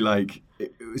literally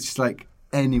it was just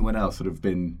anyone else would have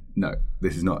been, no,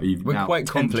 this is not... We're quite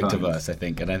conflict averse, I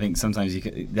think. And I think sometimes you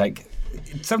can,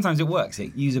 sometimes it works.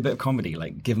 Use a bit of comedy,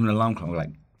 give them an alarm clock,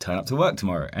 turn up to work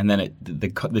tomorrow, and then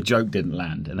the joke didn't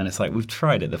land, and then it's we've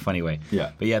tried it the funny way.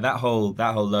 Yeah. But yeah, that whole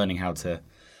learning how to,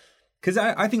 because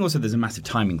I think also there's a massive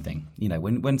timing thing.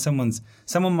 When someone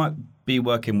might be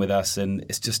working with us and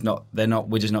it's just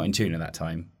we're just not in tune at that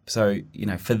time. So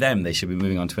for them they should be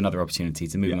moving on to another opportunity,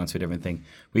 to moving on to a different thing.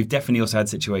 We've definitely also had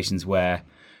situations where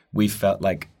we felt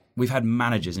like we've had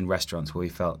managers in restaurants where we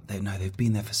felt, they've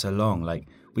been there for so long. Like,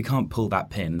 we can't pull that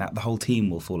pin. That the whole team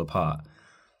will fall apart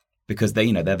because they're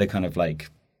the kind of like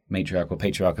matriarch or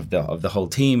patriarch of the whole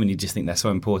team, and you just think they're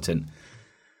so important.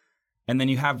 And then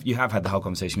you have had the whole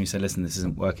conversation. You say, listen, this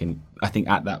isn't working. I think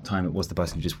at that time it was the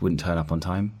person who just wouldn't turn up on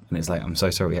time, and it's like, I'm so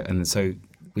sorry. And so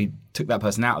we took that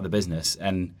person out of the business,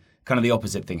 and kind of the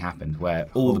opposite thing happened, where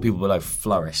all the people below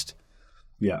flourished.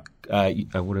 Yeah.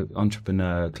 What an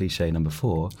entrepreneur cliche number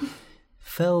 4.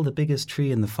 Fell the biggest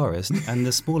tree in the forest, and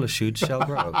the smaller shoots shall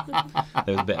grow.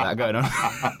 There was a bit of that going on.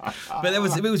 But it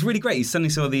was really great. You suddenly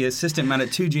saw the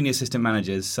two junior assistant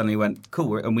managers suddenly went,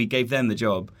 cool, and we gave them the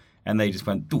job, and they just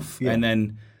went, doof. Yeah. And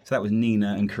then, so that was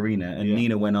Nina and Karina, and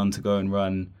Nina went on to go and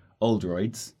run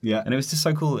Oldroids. Yeah. And it was just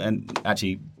so cool. And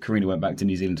actually, Karina went back to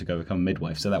New Zealand to go become a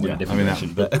midwife, so that went a different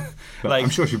direction. But like, I'm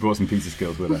sure she brought some pizza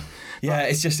skills with her. Yeah,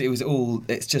 it's just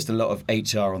a lot of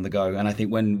HR on the go. And I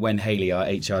think when Hayley, our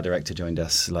HR director, joined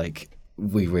us, like,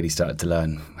 we really started to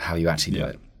learn how you actually do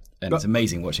it. And it's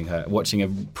amazing watching a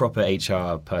proper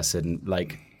HR person,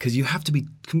 like, because you have to be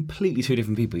completely two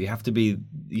different people. You have to be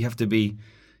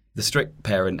the strict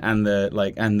parent and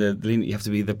you have to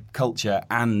be the culture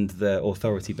and the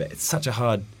authority bit. It's such a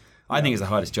hard. I think it's the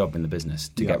hardest job in the business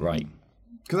to get right.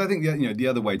 Because I think the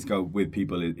other way to go with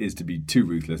people is to be too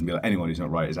ruthless and be like, anyone who's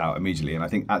not right is out immediately. And I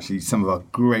think actually some of our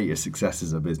greatest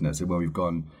successes of business are when we've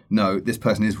gone, no, this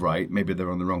person is right. Maybe they're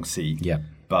on the wrong seat. Yeah.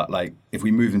 But like, if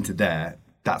we move into there,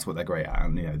 that's what they're great at.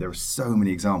 And there are so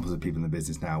many examples of people in the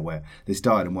business now where they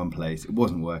started in one place, it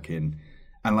wasn't working.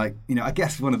 And like, I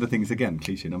guess one of the things, again,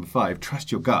 cliche number 5, trust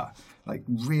your gut. Like,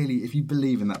 really, if you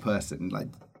believe in that person, like,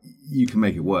 you can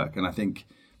make it work. And I think,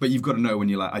 but you've got to know when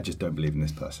you're like, I just don't believe in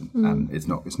this person, and it's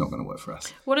not going to work for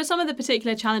us. What are some of the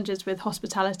particular challenges with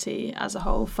hospitality as a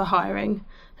whole for hiring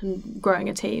and growing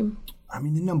a team? I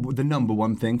mean, the number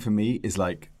one thing for me is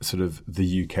like sort of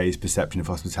the UK's perception of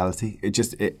hospitality.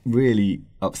 It really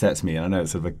upsets me, and I know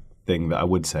it's sort of a thing that I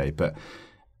would say, but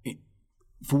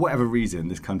for whatever reason,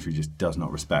 this country just does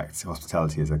not respect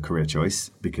hospitality as a career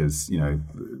choice because,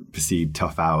 perceived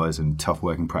tough hours and tough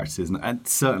working practices. And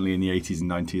certainly in the 80s and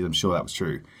 90s, I'm sure that was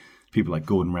true. People like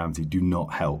Gordon Ramsay do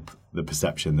not help the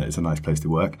perception that it's a nice place to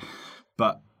work.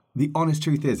 But the honest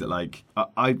truth is that, like,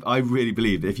 I really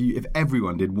believe that if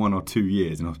everyone did 1 or 2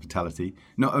 years in hospitality,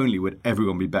 not only would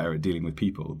everyone be better at dealing with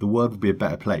people, the world would be a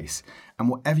better place. And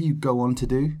whatever you go on to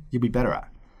do, you'll be better at.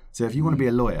 So if you want to be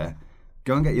a lawyer,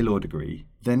 go and get your law degree,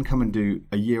 then come and do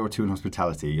a year or 2 in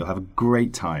hospitality. You'll have a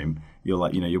great time. You'll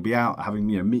be out having,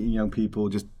 meeting young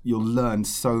people. You'll learn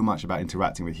so much about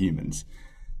interacting with humans.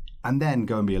 And then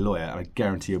go and be a lawyer, and I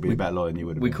guarantee you'll be a better lawyer than you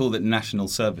would have been. We call it national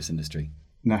service industry.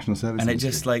 National service industry. And it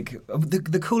just like,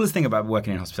 the coolest thing about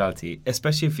working in hospitality,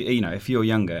 especially if you're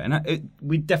younger, and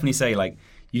we definitely say like,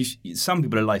 some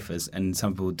people are lifers and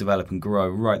some people develop and grow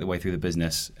right the way through the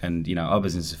business. And, our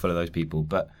business is full of those people.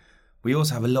 But we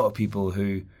also have a lot of people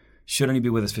who should only be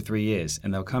with us for 3 years,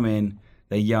 and they'll come in,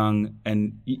 they're young,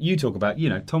 and you talk about,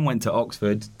 Tom went to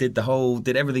Oxford, did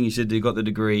everything he should do, got the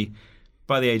degree.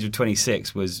 By the age of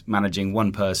 26, was managing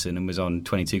one person and was on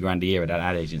 22 grand a year at an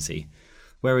ad agency.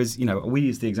 Whereas, we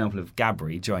use the example of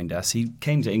Gabri joined us. He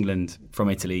came to England from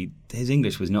Italy. His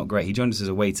English was not great. He joined us as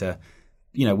a waiter.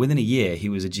 Within a year, he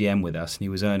was a GM with us, and he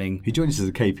was earning. He joined us as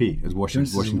a KP, as washing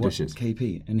dishes.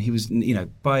 KP, and he was,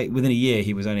 within a year,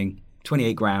 he was earning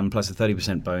 28 grand plus a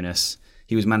 30% bonus.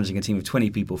 He was managing a team of 20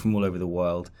 people from all over the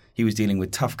world. He was dealing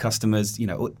with tough customers,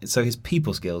 so his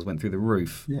people skills went through the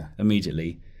roof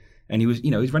immediately. And he was,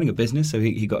 he was running a business, so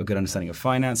he got a good understanding of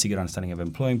finance, he got an understanding of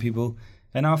employing people.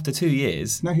 And after 2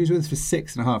 years... No, he was with us for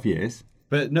 6.5 years.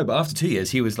 But after 2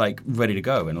 years, he was like ready to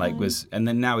go and and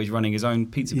then now he's running his own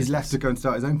pizza business. He's left to go and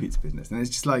start his own pizza business. And it's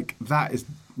just like, that's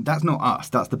not us,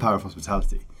 that's the power of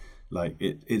hospitality. Like,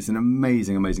 it's an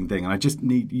amazing, amazing thing. And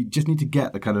you just need to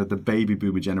get the kind of the baby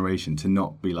boomer generation to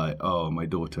not be like, oh, my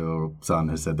daughter or son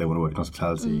has said they want to work in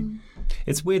hospitality.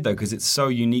 It's weird, though, because it's so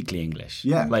uniquely English.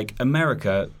 Yeah. Like,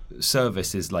 America,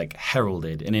 service is, like,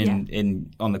 heralded. And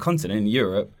in on the continent, in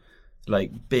Europe,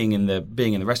 like, being in the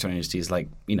restaurant industry is, like,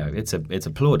 it's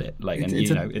applauded. Like,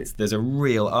 there's a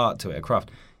real art to it, a craft.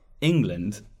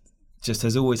 England just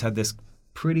has always had this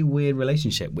pretty weird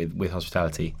relationship with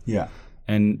hospitality. Yeah.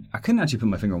 And I couldn't actually put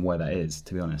my finger on why that is,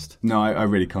 to be honest. No, I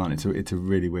really can't. It's a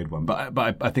really weird one. But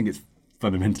I think it's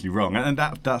fundamentally wrong. And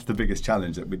that's the biggest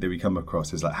challenge that we come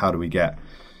across is like, how do we get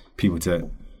people to...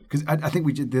 Because I think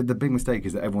the big mistake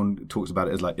is that everyone talks about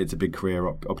it as like it's a big career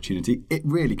opportunity. It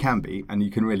really can be, and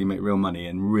you can really make real money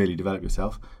and really develop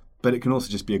yourself. But it can also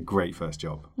just be a great first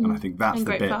job. And I think that's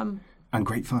the bit... Fun. And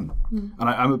great fun. And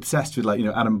I'm obsessed with, like,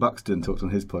 Adam Buxton talked on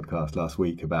his podcast last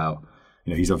week about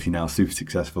he's obviously now a super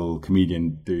successful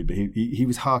comedian dude, but he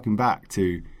was harking back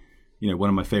to, one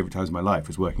of my favorite times of my life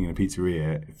was working in a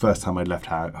pizzeria. First time I'd left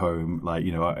home,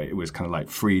 it was kind of like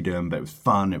freedom, but it was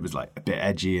fun. It was like a bit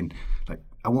edgy, and like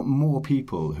I want more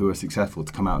people who are successful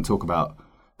to come out and talk about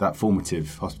that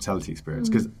formative hospitality experience,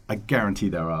 because I guarantee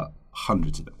there are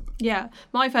hundreds of them. Yeah,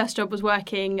 my first job was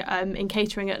working in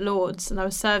catering at Lord's, and I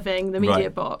was serving the media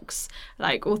box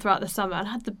like all throughout the summer, and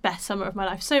I had the best summer of my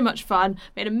life. So much fun,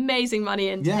 made amazing money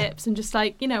in tips, and just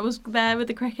was there with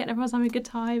the cricket and everyone was having a good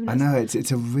time. I know,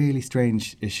 it's a really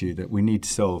strange issue that we need to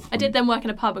solve. I did then work in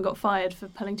a pub and got fired for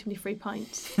pulling too many free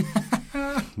pints.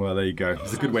 Well, there you go.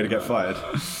 It's a good way to get fired.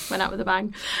 Went out with a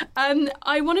bang.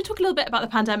 I want to talk a little bit about the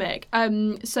pandemic.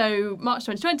 So March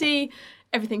 2020,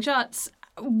 everything shuts.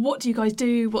 What do you guys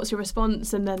do? What's your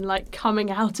response? And then coming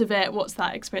out of it, what's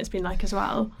that experience been like as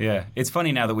well? Yeah, it's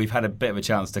funny now that we've had a bit of a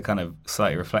chance to kind of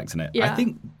slightly reflect on it. Yeah. I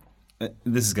think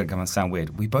this is going to come and sound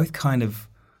weird. We both kind of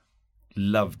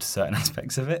loved certain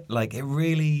aspects of it. Like it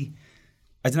really,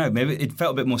 I don't know, maybe it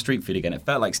felt a bit more street food again. It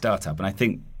felt like startup. And I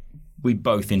think we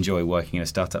both enjoy working in a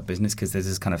startup business because there's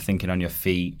this kind of thinking on your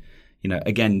feet.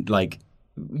 Again, like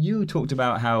you talked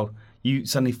about how you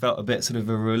suddenly felt a bit sort of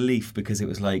a relief because it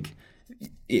was like,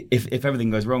 if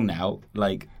everything goes wrong now,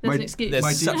 like there's an excuse.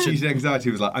 My teaching anxiety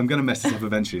was like, I'm going to mess this up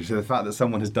eventually. So the fact that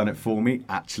someone has done it for me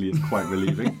actually is quite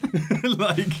relieving.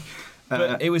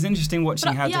 But it was interesting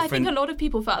watching how different. I think a lot of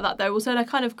people felt that though. Also, that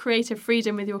kind of creative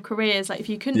freedom with your careers. Like if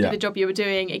you couldn't do the job you were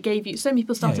doing, it gave you. So many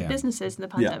people started businesses in the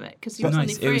pandemic because you were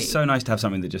suddenly free. It was so nice to have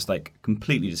something that just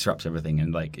completely disrupts everything,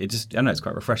 and it just, I don't know, it's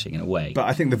quite refreshing in a way. But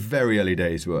I think the very early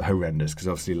days were horrendous because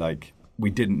obviously we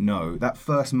didn't know. That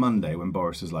first Monday when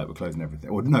Boris was like, we're closing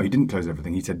everything. Or no, he didn't close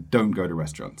everything. He said, don't go to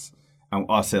restaurants. And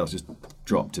our sales just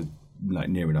dropped to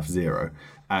near enough zero.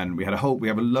 And we have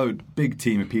a big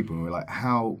team of people. And we're like,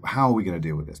 how are we going to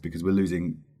deal with this? Because we're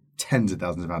losing tens of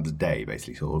thousands of pounds a day,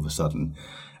 basically, so all of a sudden.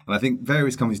 And I think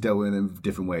various companies dealt with it in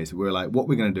different ways. So we're like, what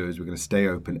we're going to do is we're going to stay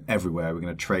open everywhere. We're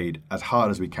going to trade as hard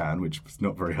as we can, which was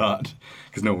not very hard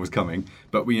because no one was coming.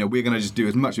 But we're going to just do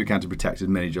as much as we can to protect as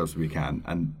many jobs as we can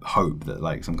and hope that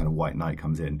some kind of white knight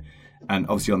comes in. And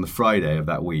obviously on the Friday of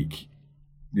that week,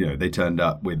 they turned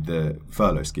up with the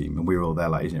furlough scheme, and we were all there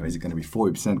like, is it going to be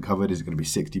 40% covered? Is it going to be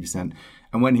 60%?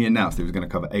 And when he announced it was going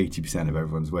to cover 80% of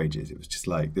everyone's wages, it was just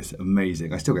like this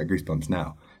amazing. I still get goosebumps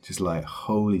now. Just like,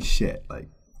 holy shit! Like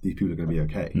these people are going to be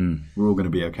okay. We're all going to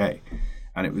be okay.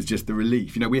 And it was just the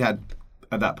relief. We had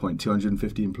at that point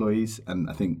 250 employees, and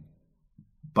I think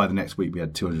by the next week we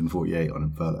had 248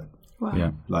 on furlough. Wow!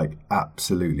 Yeah,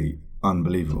 absolutely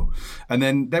unbelievable. And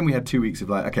then we had 2 weeks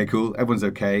of okay, cool, everyone's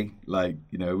okay.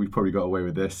 We've probably got away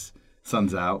with this.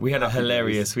 Sun's out. We had a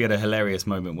hilarious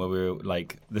moment where we were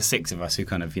the six of us who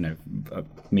kind of,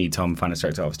 me, Tom, finance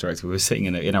director, office director, we were sitting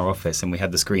in our office and we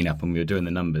had the screen up and we were doing the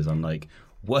numbers on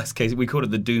worst case. We called it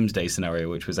the doomsday scenario,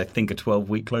 which was I think a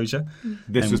 12-week closure.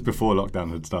 This was before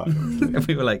lockdown had started. And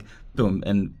we were like, boom,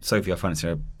 and Sophie, our finance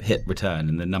director, hit return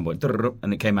and the number went,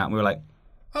 and it came out and we were like,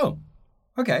 oh,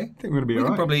 okay, I think we're going to be all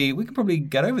right. We can probably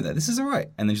get over that. This is all right.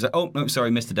 And then she's like, oh, no,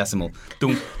 sorry, missed a decimal.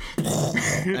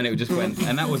 and it just went.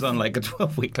 And that was on a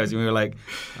 12-week closure. We were like,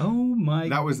 oh my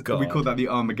God. We called that the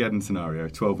Armageddon scenario,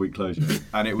 12-week closure.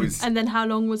 And it was... And then how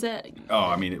long was it?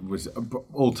 Oh, it was,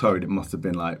 all told, it must have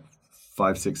been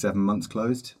 5, 6, 7 months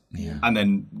closed. Yeah. And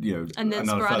then, and then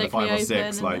another further 5 or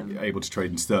 6, able to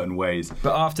trade in certain ways.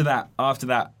 But after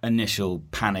that initial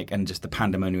panic and just the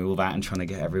pandemonium, all that, and trying to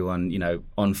get everyone,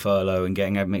 on furlough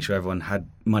and make sure everyone had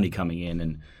money coming in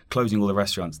and closing all the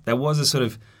restaurants, there was a sort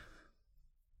of,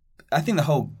 I think the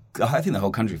whole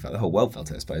country felt, the whole world felt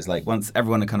it, I suppose. Once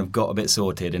everyone had kind of got a bit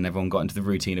sorted and everyone got into the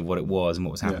routine of what it was and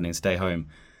what was happening, stay home,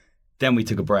 then we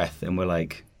took a breath and we're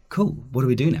like, cool, what do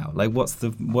we do now? What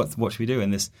should we do?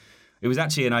 And it was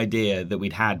actually an idea that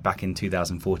we'd had back in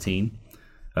 2014,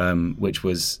 which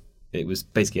was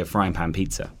basically a frying pan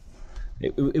pizza.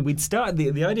 We'd started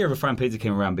the idea of a frying pizza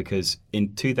came around because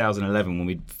in 2011 when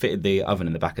we fitted the oven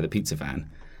in the back of the pizza van,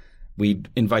 we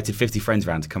invited 50 friends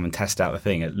around to come and test out the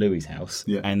thing at Louis' house,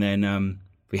 and then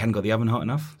we hadn't got the oven hot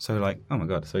enough, so oh my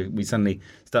God! So we suddenly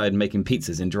started making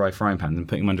pizzas in dry frying pans and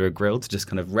putting them under a grill to just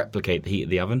kind of replicate the heat of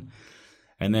the oven.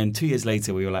 And then 2 years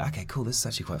later, we were like, okay, cool, this is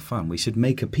actually quite fun. We should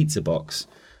make a pizza box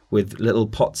with little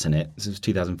pots in it. This was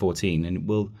 2014. And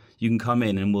you can come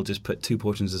in and we'll just put 2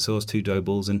 portions of sauce, 2 dough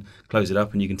balls and close it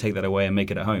up and you can take that away and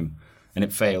make it at home. And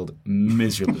it failed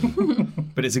miserably.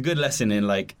 But it's a good lesson in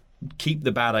keep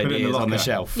the bad ideas on the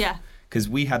shelf. Yeah. Because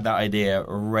we had that idea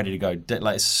ready to go.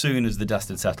 As soon as the dust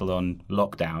had settled on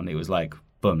lockdown, it was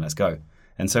boom, let's go.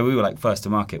 And so we were like first to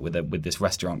market with this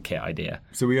restaurant kit idea.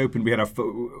 So we had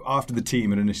after the team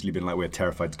had initially been like, we're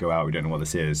terrified to go out, we don't know what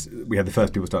this is. We had the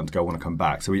first people starting to go, want to come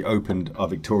back. So we opened our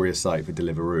Victoria site for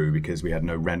Deliveroo because we had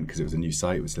no rent because it was a new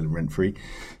site, it was still rent free.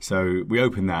 So we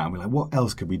opened that and we're like, what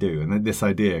else could we do? And then this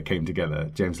idea came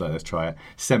together. James was like, let's try it.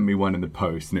 Sent me one in the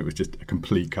post and it was just a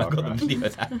complete car crash.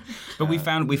 But we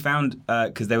found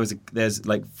because there's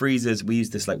like freezers. We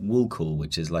use this like Woolcool,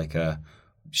 which is like a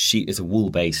sheet. It's a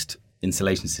wool-based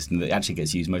insulation system that actually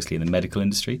gets used mostly in the medical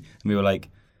industry. And we were like,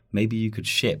 maybe you could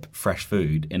ship fresh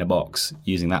food in a box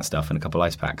using that stuff and a couple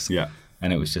ice packs. Yeah.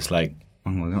 And it was just like,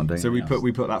 we're not doing. So we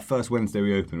put that first Wednesday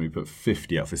we opened, we put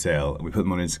 50 up for sale, and we put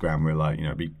them on Instagram. We were like,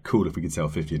 it'd be cool if we could sell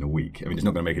 50 in a week. I mean, it's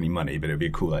not going to make any money, but it'd be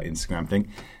a cool like Instagram thing.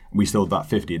 We sold that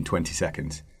 50 in 20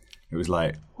 seconds. It was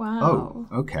like, wow.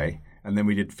 Oh, okay. And then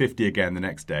we did 50 again the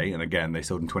next day, and again they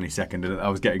sold in 20 seconds. And I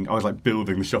was like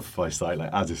building the Shopify site like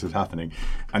as this was happening,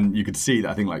 and you could see that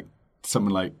I think like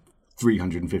something like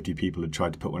 350 people had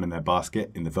tried to put one in their basket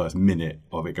in the first minute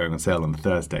of it going on sale on the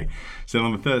Thursday. So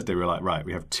on the Thursday we were like, right,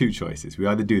 we have two choices. We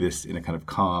either do this in a kind of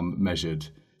calm, measured,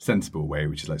 sensible way,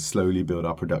 which is like slowly build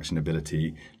our production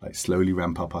ability, like slowly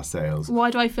ramp up our sales.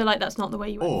 Why do I feel like that's not the way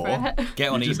you went for it?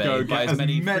 Get on eBay, buy as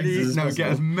many freezers as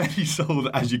get as many sold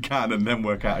as you can, and then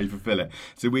work out how you fulfill it.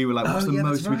 So we were like, what's the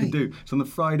most we can do? So on the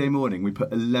Friday morning, we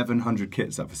put 1,100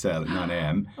 kits up for sale at 9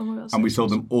 a.m. And we sold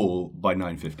them all by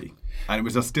 9:50. And it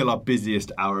was still our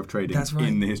busiest hour of trading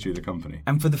in the history of the company.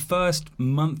 And for the first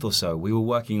month or so, we were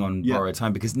working on borrowed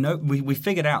time because we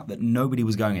figured out that nobody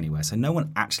was going anywhere. So no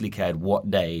one actually cared what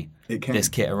day this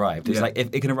kit arrived. It was like, if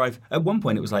it can arrive, at one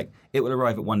point it was like, it will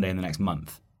arrive at one day in the next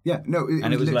month. Yeah, no, it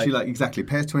was literally like exactly,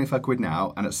 pay us 25 quid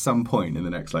now, and at some point in the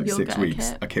next like 6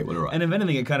 weeks, a kit will arrive. And if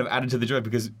anything, it kind of added to the joy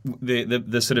because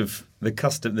the sort of the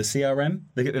custom, the CRM,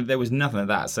 there was nothing of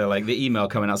that. So like the email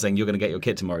coming out saying you're going to get your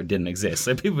kit tomorrow didn't exist.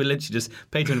 So people would literally just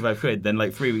pay 25 quid, then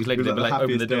like 3 weeks later they'd be like,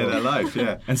 open the door. Of their life,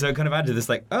 yeah. And so it kind of added to this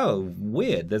like, oh,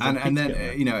 weird. And then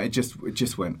it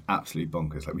just went absolutely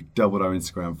bonkers. Like we doubled our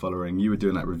Instagram following. You were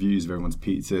doing like reviews of everyone's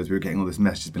pizzas. We were getting all this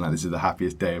messages being like, this is the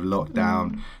happiest day of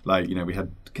lockdown. Like we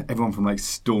had everyone from like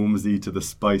Stormzy to the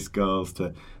Spice Girls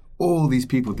to all these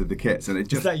people did the kits, and it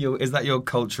just is that your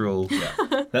cultural?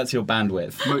 Yeah. That's your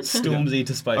bandwidth. Stormzy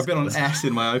to Spice Girls. I've been on S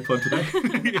in my iPod today.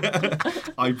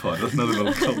 iPod. That's another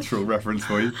little cultural reference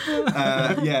for you.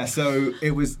 So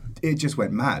it just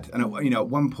went mad, and at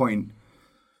one point,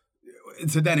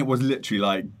 so then it was literally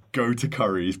like go to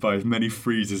Currys, buy as many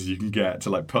freezers as you can get to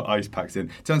like put ice packs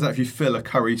in. Turns out if you fill a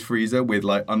Currys freezer with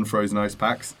like unfrozen ice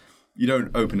packs, you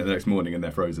don't open it the next morning and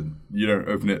they're frozen. You don't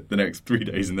open it the next 3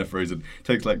 days and they're frozen. It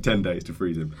takes like 10 days to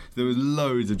freeze them. So there was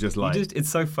loads of just like... it's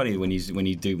so funny when you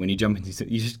jump into...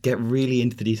 You just get really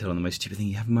into the detail on the most stupid thing.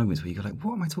 You have moments where you go like,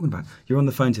 what am I talking about? You're on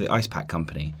the phone to the ice pack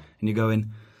company and you're going...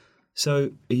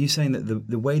 So are you saying that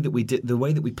the way that we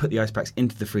put the ice packs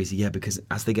into the freezer, because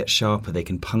as they get sharper they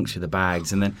can puncture the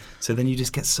bags, and then you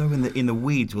just get so in the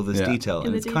weeds with all this detail,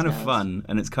 and it's kind of fun,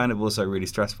 and it's kind of also really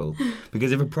stressful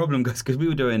because if a problem goes, because we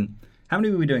were doing, how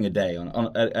many were we doing a day on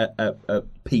a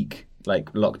peak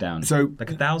like lockdown? So like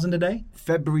 1,000 a day.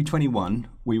 February 21,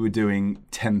 we were doing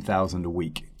 10,000 a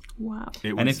week. Wow.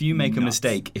 And if you make a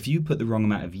mistake, if you put the wrong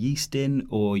amount of yeast in,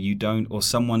 or you don't, or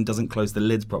someone doesn't close the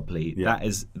lids properly, that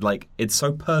is like, it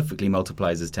so perfectly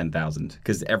multiplies as 10,000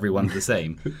 because everyone's the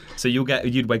same. So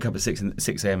you'd wake up at 6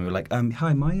 a.m. and be like,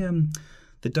 hi, my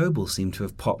the dough balls seem to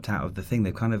have popped out of the thing.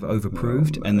 They've kind of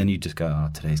overproofed, and then you just go,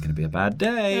 today's going to be a bad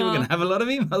day. We're going to have a lot of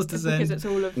emails to send. Because it's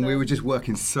all of them. We were just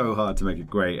working so hard to make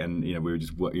it great, and we were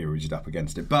just up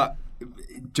against it. But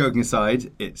joking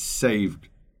aside, it saved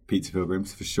Pizza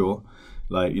Pilgrims for sure.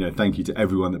 Like, thank you to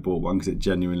everyone that bought one, because it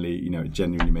genuinely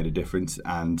made a difference,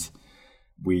 and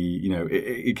we,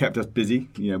 it kept us busy.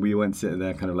 We weren't sitting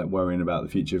there kind of like worrying about the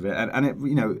future of it, and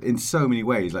it, in so many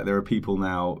ways, like there are people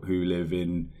now who live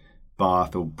in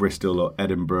Bath or Bristol or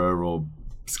Edinburgh or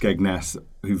Skegness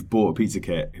who've bought a pizza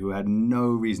kit who had no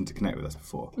reason to connect with us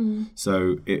before.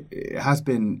 So it has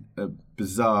been a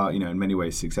bizarre, in many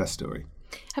ways, success story.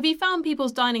 Have you found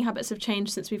people's dining habits have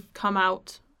changed since we've come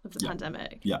out of the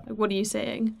pandemic? Yeah. What are you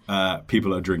seeing?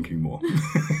 People are drinking more.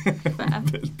 Fair.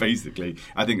 Basically,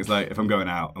 I think it's like if I'm going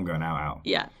out, I'm going out.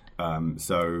 Yeah.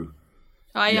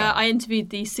 I interviewed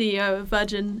the CEO of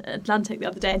Virgin Atlantic the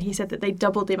other day, and he said that they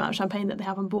doubled the amount of champagne that they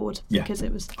have on board because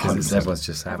it was everyone's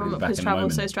just happy everyone, back because in travel the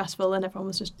was so stressful, and everyone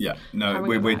was just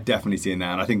we're definitely seeing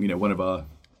that, and I think one of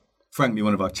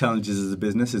our challenges as a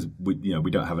business is we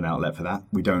don't have an outlet for that.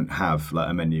 We don't have like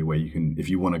a menu where you can, if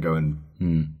you want to go and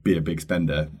be a big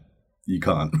spender, you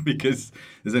can't because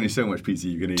there's only so much pizza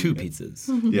you can eat. 2 pizzas.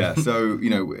 Yeah, so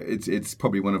it's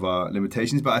probably one of our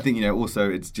limitations, but I think also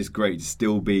it's just great to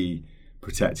still be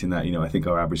protecting that. I think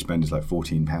our average spend is like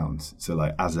 £14. So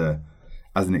like as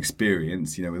an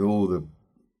experience, with all the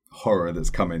horror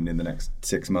that's coming in the next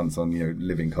 6 months on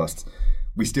living costs,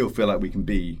 we still feel like we can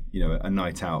be a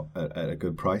night out at a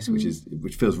good price,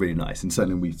 which feels really nice. And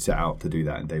certainly we set out to do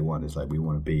that in day one. Is like we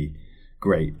want to be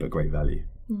great but great value.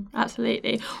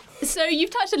 Absolutely. So you've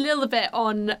touched a little bit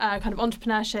on kind of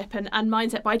entrepreneurship and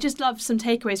mindset, but I just love some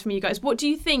takeaways from you guys. What do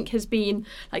you think has been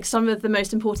like some of the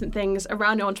most important things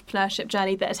around your entrepreneurship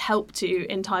journey that has helped you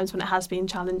in times when it has been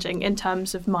challenging in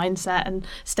terms of mindset and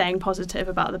staying positive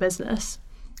about the business?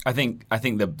 I think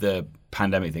the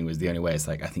pandemic thing was the only way. It's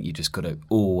like I think you just got to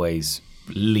always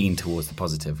lean towards the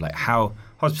positive. Like how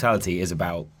hospitality is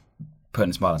about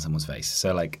putting a smile on someone's face.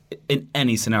 So like in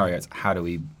any scenario, it's how do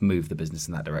we move the business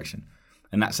in that direction?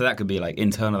 And that could be like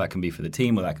internal, that can be for the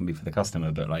team, or that can be for the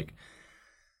customer. But like,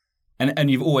 and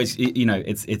you've always,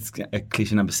 it's a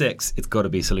cliche number 6. It's got to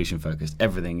be solution focused.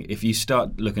 Everything. If you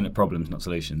start looking at problems, not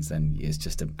solutions, then it's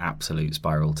just an absolute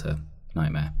spiral to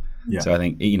nightmare. Yeah. So I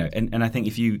think and I think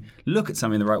if you look at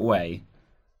something the right way,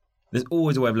 there's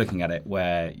always a way of looking at it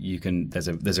where you can. There's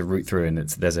a route through, and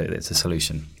it's a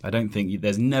solution. I don't think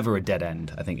there's never a dead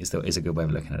end. I think it's a good way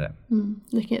of looking at it.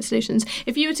 Looking at solutions.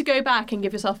 If you were to go back and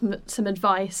give yourself some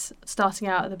advice, starting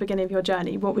out at the beginning of your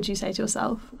journey, what would you say to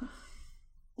yourself?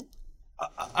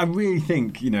 I really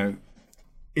think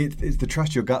it's the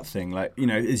trust your gut thing. Like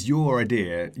it's your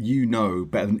idea.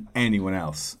 Better than anyone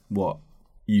else what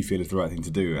you feel is the right thing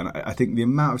to do. And I think the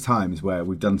amount of times where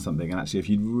we've done something, and actually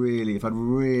if I'd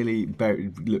really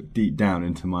looked deep down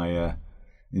into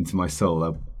my soul,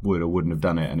 I would or wouldn't have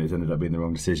done it, and it's ended up being the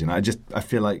wrong decision. I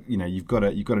feel like you've got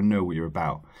to know what you're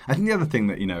about. I think the other thing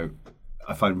that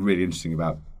I find really interesting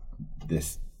about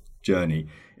this journey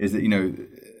is that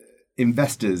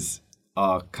investors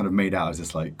are kind of made out as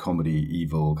this like comedy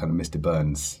evil kind of Mr.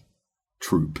 Burns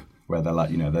troupe, where they're like,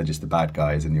 they're just the bad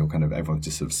guys, and everyone's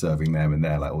just sort of serving them, and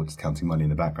they're like all just counting money in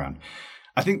the background.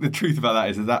 I think the truth about that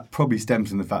is that probably stems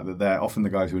from the fact that they're often the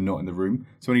guys who are not in the room.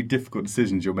 So any difficult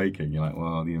decisions you're making, you're like,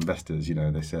 well, the investors,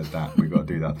 they said that we've got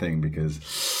to do that thing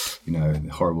because,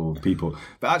 horrible people.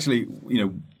 But actually,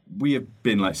 we have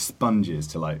been like sponges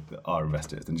to like our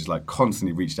investors, and just like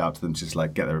constantly reached out to them to just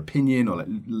like get their opinion or like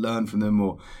learn from them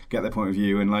or get their point of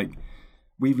view. And like,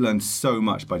 we've learned so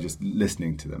much by just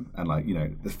listening to them. And like,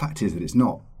 the fact is that it's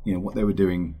not, what they were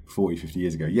doing 40, 50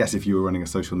 years ago. Yes, if you were running a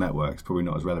social network, it's probably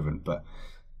not as relevant, but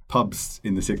pubs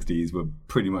in the 60s were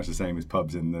pretty much the same as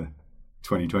pubs in the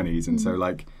 2020s. And so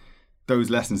like those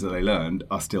lessons that they learned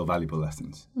are still valuable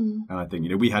lessons. And I think,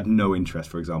 we had no interest,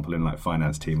 for example, in like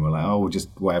finance team. We're like, oh, we'll just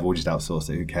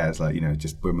outsource it. Who cares? Like,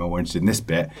 just we're more interested in this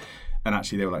bit. And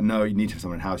actually they were like, no, you need to have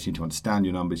someone in-house. You need to understand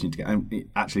your numbers. You need to get, and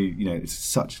actually,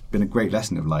 it's been a great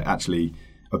lesson of like, actually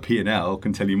a P&L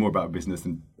can tell you more about a business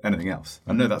than anything else.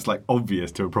 I know that's like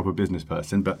obvious to a proper business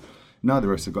person, but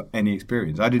neither of us have got any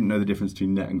experience. I didn't know the difference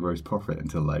between net and gross profit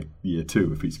until like year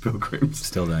 2 of Pizza Pilgrims.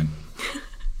 Still don't.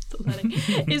 Still learning.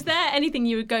 Is there anything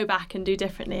you would go back and do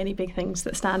differently? Any big things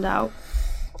that stand out?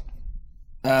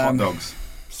 Hot dogs.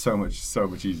 So much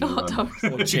easier to run.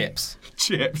 Or chips.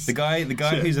 Chips. The guy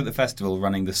who's at the festival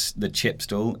running the chip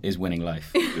stall is winning life.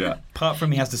 Yeah. Apart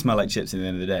from he has to smell like chips at the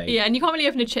end of the day. Yeah, and you can't really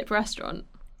open a chip restaurant.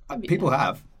 People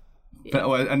have.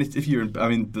 But, and if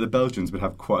the Belgians would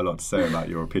have quite a lot to say about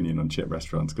your opinion on chip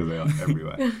restaurants because they are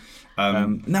everywhere.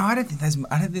 No, I don't think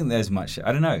there's much.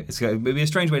 I don't know. It'd be a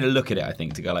strange way to look at it. I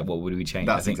think to go like, what would we change?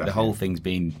 I think the whole thing's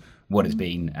been what it's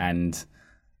been, and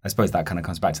I suppose that kind of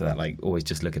comes back to that. Like, always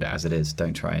just look at it as it is.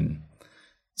 Don't try and.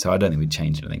 So I don't think we'd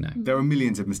change anything. No. There are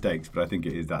millions of mistakes, but I think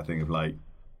it is that thing of like.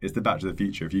 It's the Back to the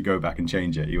Future. If you go back and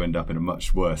change it, you end up in a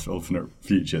much worse alternate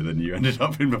future than you ended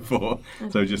up in before.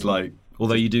 So just like...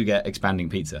 Although you do get expanding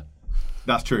pizza.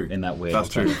 That's true. In that weird... That's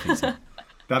true. Pizza.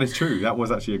 That is true. That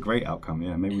was actually a great outcome.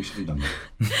 Yeah, maybe we should have done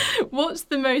that. What's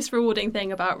the most rewarding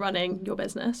thing about running your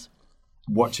business?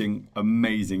 Watching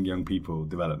amazing young people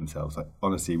develop themselves. Like,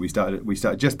 honestly, we started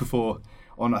just before...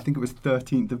 On, I think it was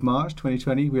 13th of March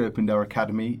 2020, we opened our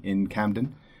academy in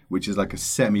Camden, which is like a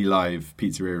semi-live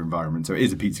pizzeria environment. So it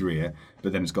is a pizzeria,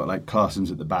 but then it's got like classrooms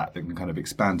at the back that can kind of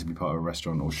expand to be part of a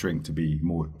restaurant or shrink to be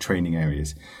more training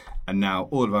areas. And now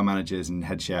all of our managers and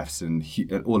head chefs and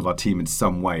all of our team in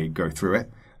some way go through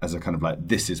it as a kind of like,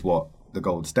 this is what the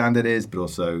gold standard is, but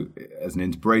also as an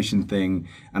inspiration thing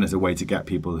and as a way to get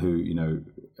people who,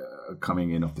 are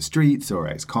coming in off the streets or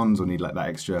ex-cons or need like that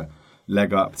extra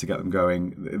leg up to get them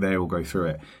going. They all go through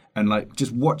it. And like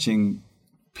just watching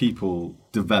people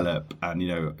develop, and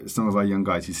some of our young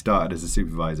guys who started as a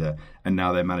supervisor and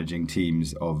now they're managing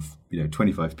teams of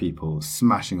 25 people,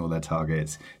 smashing all their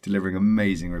targets, delivering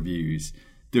amazing reviews,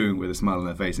 doing it with a smile on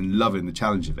their face and loving the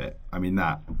challenge of it. I mean,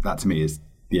 that to me is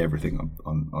the everything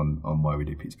on why we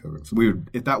do Pizza Pilgrims.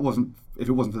 If it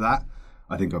wasn't for that,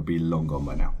 I think I'd be long gone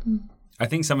by now. I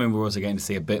think something we're also getting to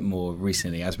see a bit more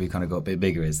recently as we kind of got a bit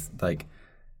bigger is like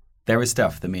there is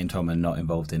stuff that me and Tom are not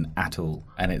involved in at all,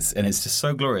 and it's just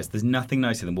so glorious. There's nothing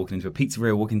nicer than walking into a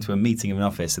pizzeria, walking into a meeting of an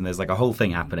office, and there's like a whole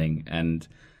thing happening, and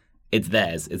it's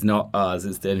theirs. It's not ours.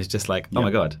 It's just like, oh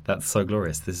my god, that's so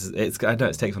glorious. I know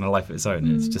it's taken on a life of its own.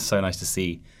 And it's just so nice to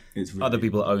see other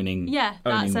people owning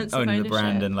the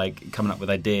brand and like coming up with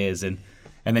ideas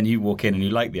and then you walk in and you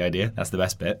like the idea. That's the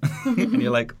best bit. And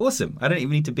you're like, awesome. I don't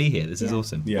even need to be here. This is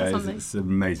awesome. Yeah, it's an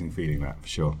amazing feeling, that, for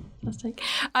sure. Fantastic.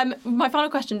 My final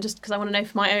question, just because I want to know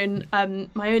for my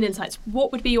own insights,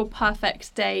 what would be your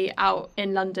perfect day out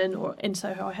in London or in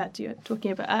Soho? I heard you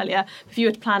talking about earlier. If you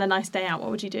were to plan a nice day out,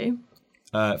 what would you do?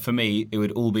 For me, it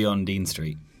would all be on Dean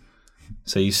Street.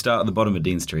 So you start at the bottom of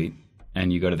Dean Street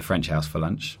and you go to the French House for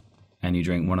lunch and you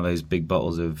drink one of those big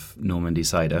bottles of Normandy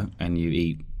cider and you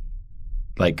eat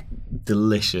like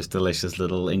delicious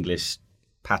little English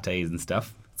pâtés and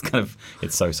stuff.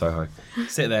 It's so Soho.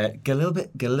 Sit there, get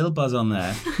a little buzz on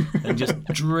there, and just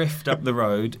drift up the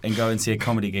road and go and see a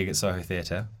comedy gig at Soho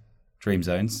Theatre, Dream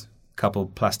Zones. Couple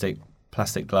plastic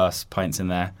glass pints in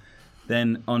there.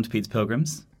 Then on to Pizza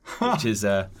Pilgrims, which is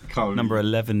number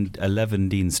 11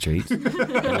 Dean Street,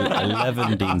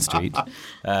 11 Dean Street,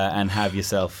 and have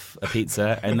yourself a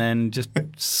pizza, and then just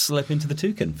slip into the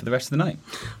Toucan for the rest of the night.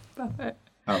 Perfect.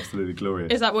 Absolutely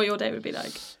glorious. Is that what your day would be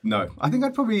like? No, I think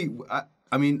I'd probably.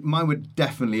 I mean, mine would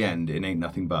definitely end in Ain't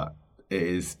Nothing But. It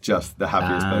is just the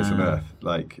happiest place on earth.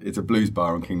 Like, it's a blues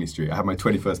bar on Kingly Street. I had my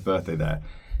 21st birthday there.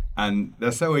 And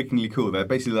they're so achingly cool. They're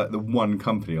basically like the one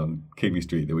company on Kingly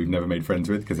Street that we've never made friends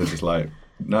with because they're just like,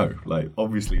 no, like,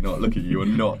 obviously not. Look at you, are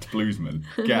not bluesmen.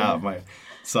 Get out of my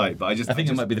sight. But I think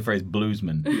it might be the phrase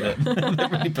bluesman.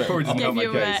 Probably doesn't help my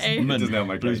case. It doesn't help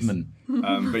my case. Bluesman.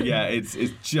 But yeah, it's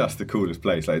just the coolest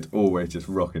place. Like, it's always just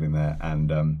rocking in there.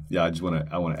 And I want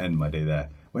to end my day there.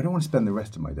 Well, I don't want to spend the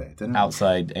rest of my day.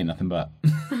 Outside Ain't Nothing But.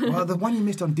 Well, the one you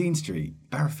missed on Dean Street,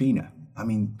 Barafina. I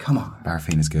mean, come on.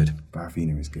 Barafina's good.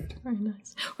 Barafina is good. Very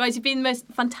nice. Well, you've been the most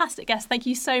fantastic guest. Thank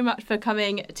you so much for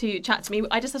coming to chat to me.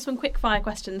 I just have some quick fire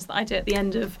questions that I do at the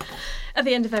end of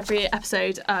every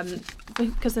episode.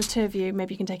 Because there's two of you,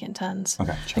 maybe you can take it in turns.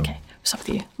 Okay, sure. Okay, what's up with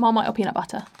you? Marmite or peanut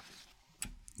butter?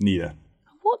 Neither.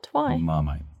 What? Why?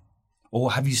 Marmite.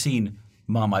 Or have you seen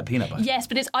Marmite peanut butter? Yes,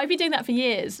 but I've been doing that for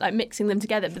years, like mixing them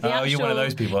together. But you're one of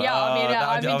those people. Yeah,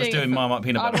 I was doing Marmite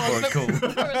peanut butter before it's cool.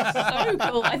 Before it's so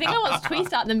cool. I think I once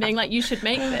tweeted at them being like, "You should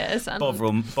make this." And,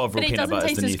 Bovril but it doesn't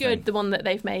taste as good, the one that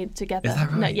they've made together. Is that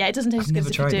right? No, yeah, it doesn't taste as good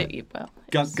as if you do. Well,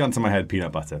 gun to my head,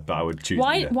 peanut butter, but I would choose.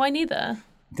 Why neither?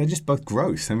 They're just both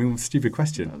gross. I mean, stupid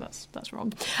question. Oh, that's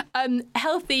wrong.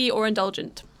 Healthy or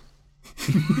indulgent?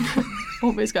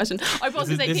 Obvious question. I was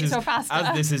going to say pizza or pasta.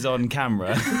 As this is on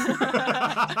camera,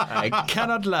 I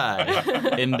cannot lie.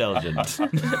 Indulgent.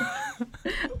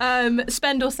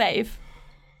 Spend or save?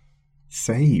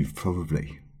 Save,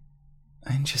 probably.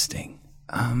 Interesting.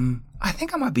 I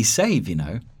think I might be save.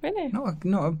 Really?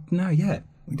 No, yeah.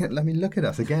 Let me look at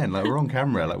us again. Like, we're on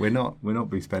camera. Like, we're not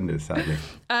big spenders, sadly.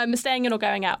 Staying in or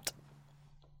going out?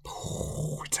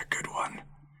 Oh, it's a good one.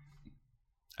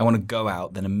 I want to go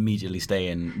out, then immediately stay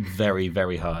in very,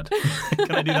 very hard.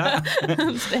 Can I do that?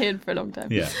 Stay in for a long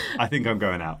time. Yeah. I think I'm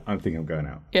going out.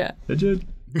 Yeah. Legit.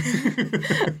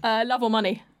 Love or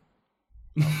money?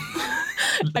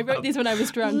 I wrote these when I was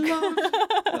drunk.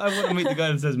 I want to meet the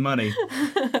guy that says money.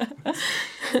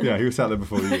 Yeah, he was sat there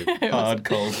before you. Hard,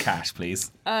 cold cash,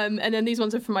 please. And then these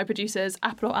ones are from my producers,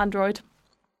 Apple or Android?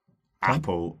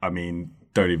 Apple, I mean,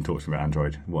 don't even talk to me about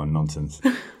Android. What nonsense.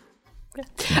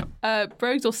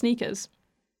 Brogues or sneakers?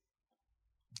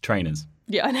 Trainers.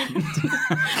 Yeah, I know.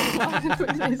 Why would we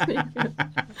say sneakers?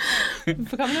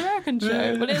 Become an American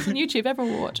show. Well, it's on YouTube.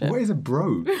 Everyone will watch it. What is a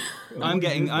brogue? I'm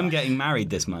getting married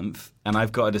this month, and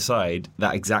I've got to decide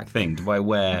that exact thing. Do I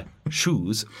wear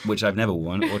shoes, which I've never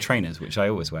worn, or trainers, which I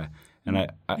always wear? And I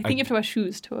think you have to wear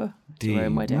shoes to wear a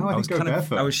wedding. No,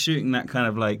 I was shooting that kind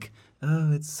of like,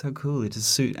 oh, it's so cool. It's a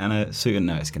suit and a suit, and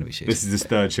no, it's going to be shoes. This is his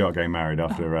third shot getting married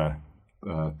after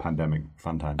pandemic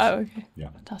fun times. Oh, okay. Yeah.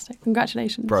 Fantastic.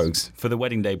 Congratulations. Brogues. For the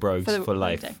wedding day, brogues. For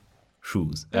life. Day.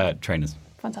 Shoes. Trainers.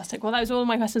 Fantastic. Well, that was all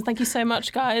my questions. Thank you so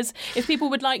much, guys. If people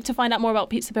would like to find out more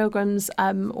about Pizza Pilgrims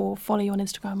or follow you on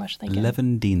Instagram, where should they go?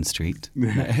 11 Dean Street.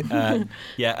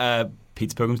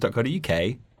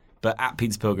 pizzapilgrims.co.uk. But at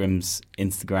Pizza Pilgrims,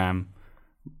 Instagram,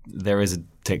 there is a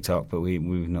TikTok, but we've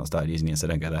not started using it, so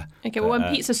don't go there. Okay, well, when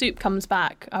Pizza Soup comes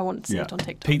back, I want to see it on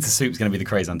TikTok. Pizza Soup's going to be the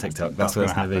craze on TikTok. That's what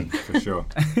it's going to be. For sure.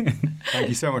 Thank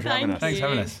you so much for having us. Thanks for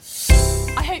having us.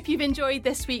 I hope you've enjoyed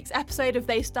this week's episode of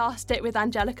They Starsed It with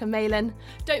Angelica Malin.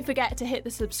 Don't forget to hit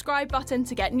the subscribe button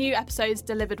to get new episodes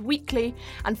delivered weekly,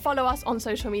 and follow us on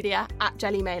social media at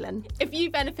Jelly Malin. If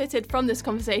you benefited from this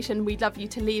conversation, we'd love you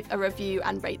to leave a review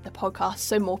and rate the podcast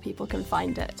so more people can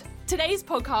find it. Today's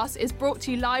podcast is brought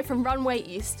to you live from Runway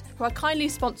East, who are kindly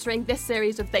sponsoring this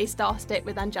series of They Starsed It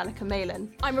with Angelica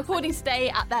Malin. I'm recording today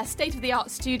at their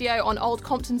state-of-the-art studio on Old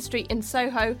Compton Street in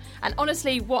Soho, and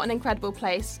honestly, what an incredible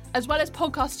place. As well as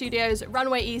podcast studios,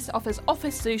 Runway East offers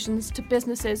office solutions to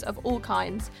businesses of all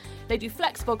kinds. They do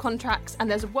flexible contracts, and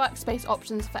there's workspace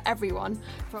options for everyone,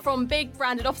 from big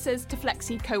branded offices to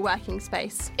flexi co-working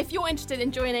space. If you're interested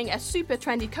in joining a super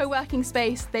trendy co-working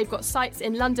space, they've got sites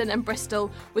in London and Bristol,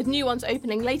 with new ones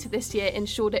opening later this year in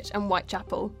Shoreditch and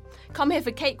Whitechapel. Come here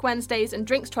for Cake Wednesdays and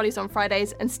drinks trolleys on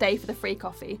Fridays, and stay for the free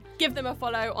coffee. Give them a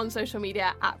follow on social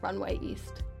media at Runway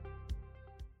East.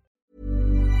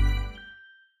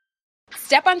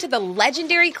 Step onto the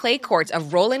legendary clay courts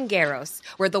of Roland Garros,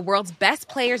 where the world's best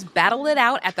players battle it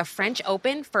out at the French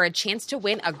Open for a chance to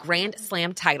win a Grand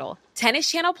Slam title. Tennis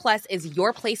Channel Plus is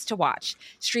your place to watch.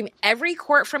 Stream every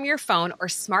court from your phone or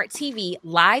smart TV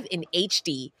live in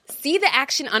HD. See the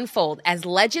action unfold as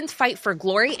legends fight for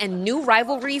glory and new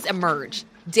rivalries emerge.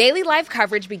 Daily live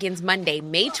coverage begins Monday,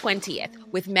 May 20th,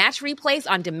 with match replays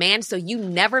on demand so you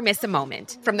never miss a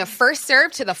moment. From the first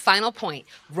serve to the final point,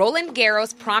 Roland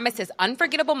Garros promises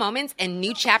unforgettable moments and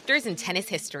new chapters in tennis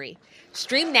history.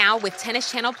 Stream now with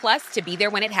Tennis Channel Plus to be there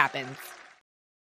when it happens.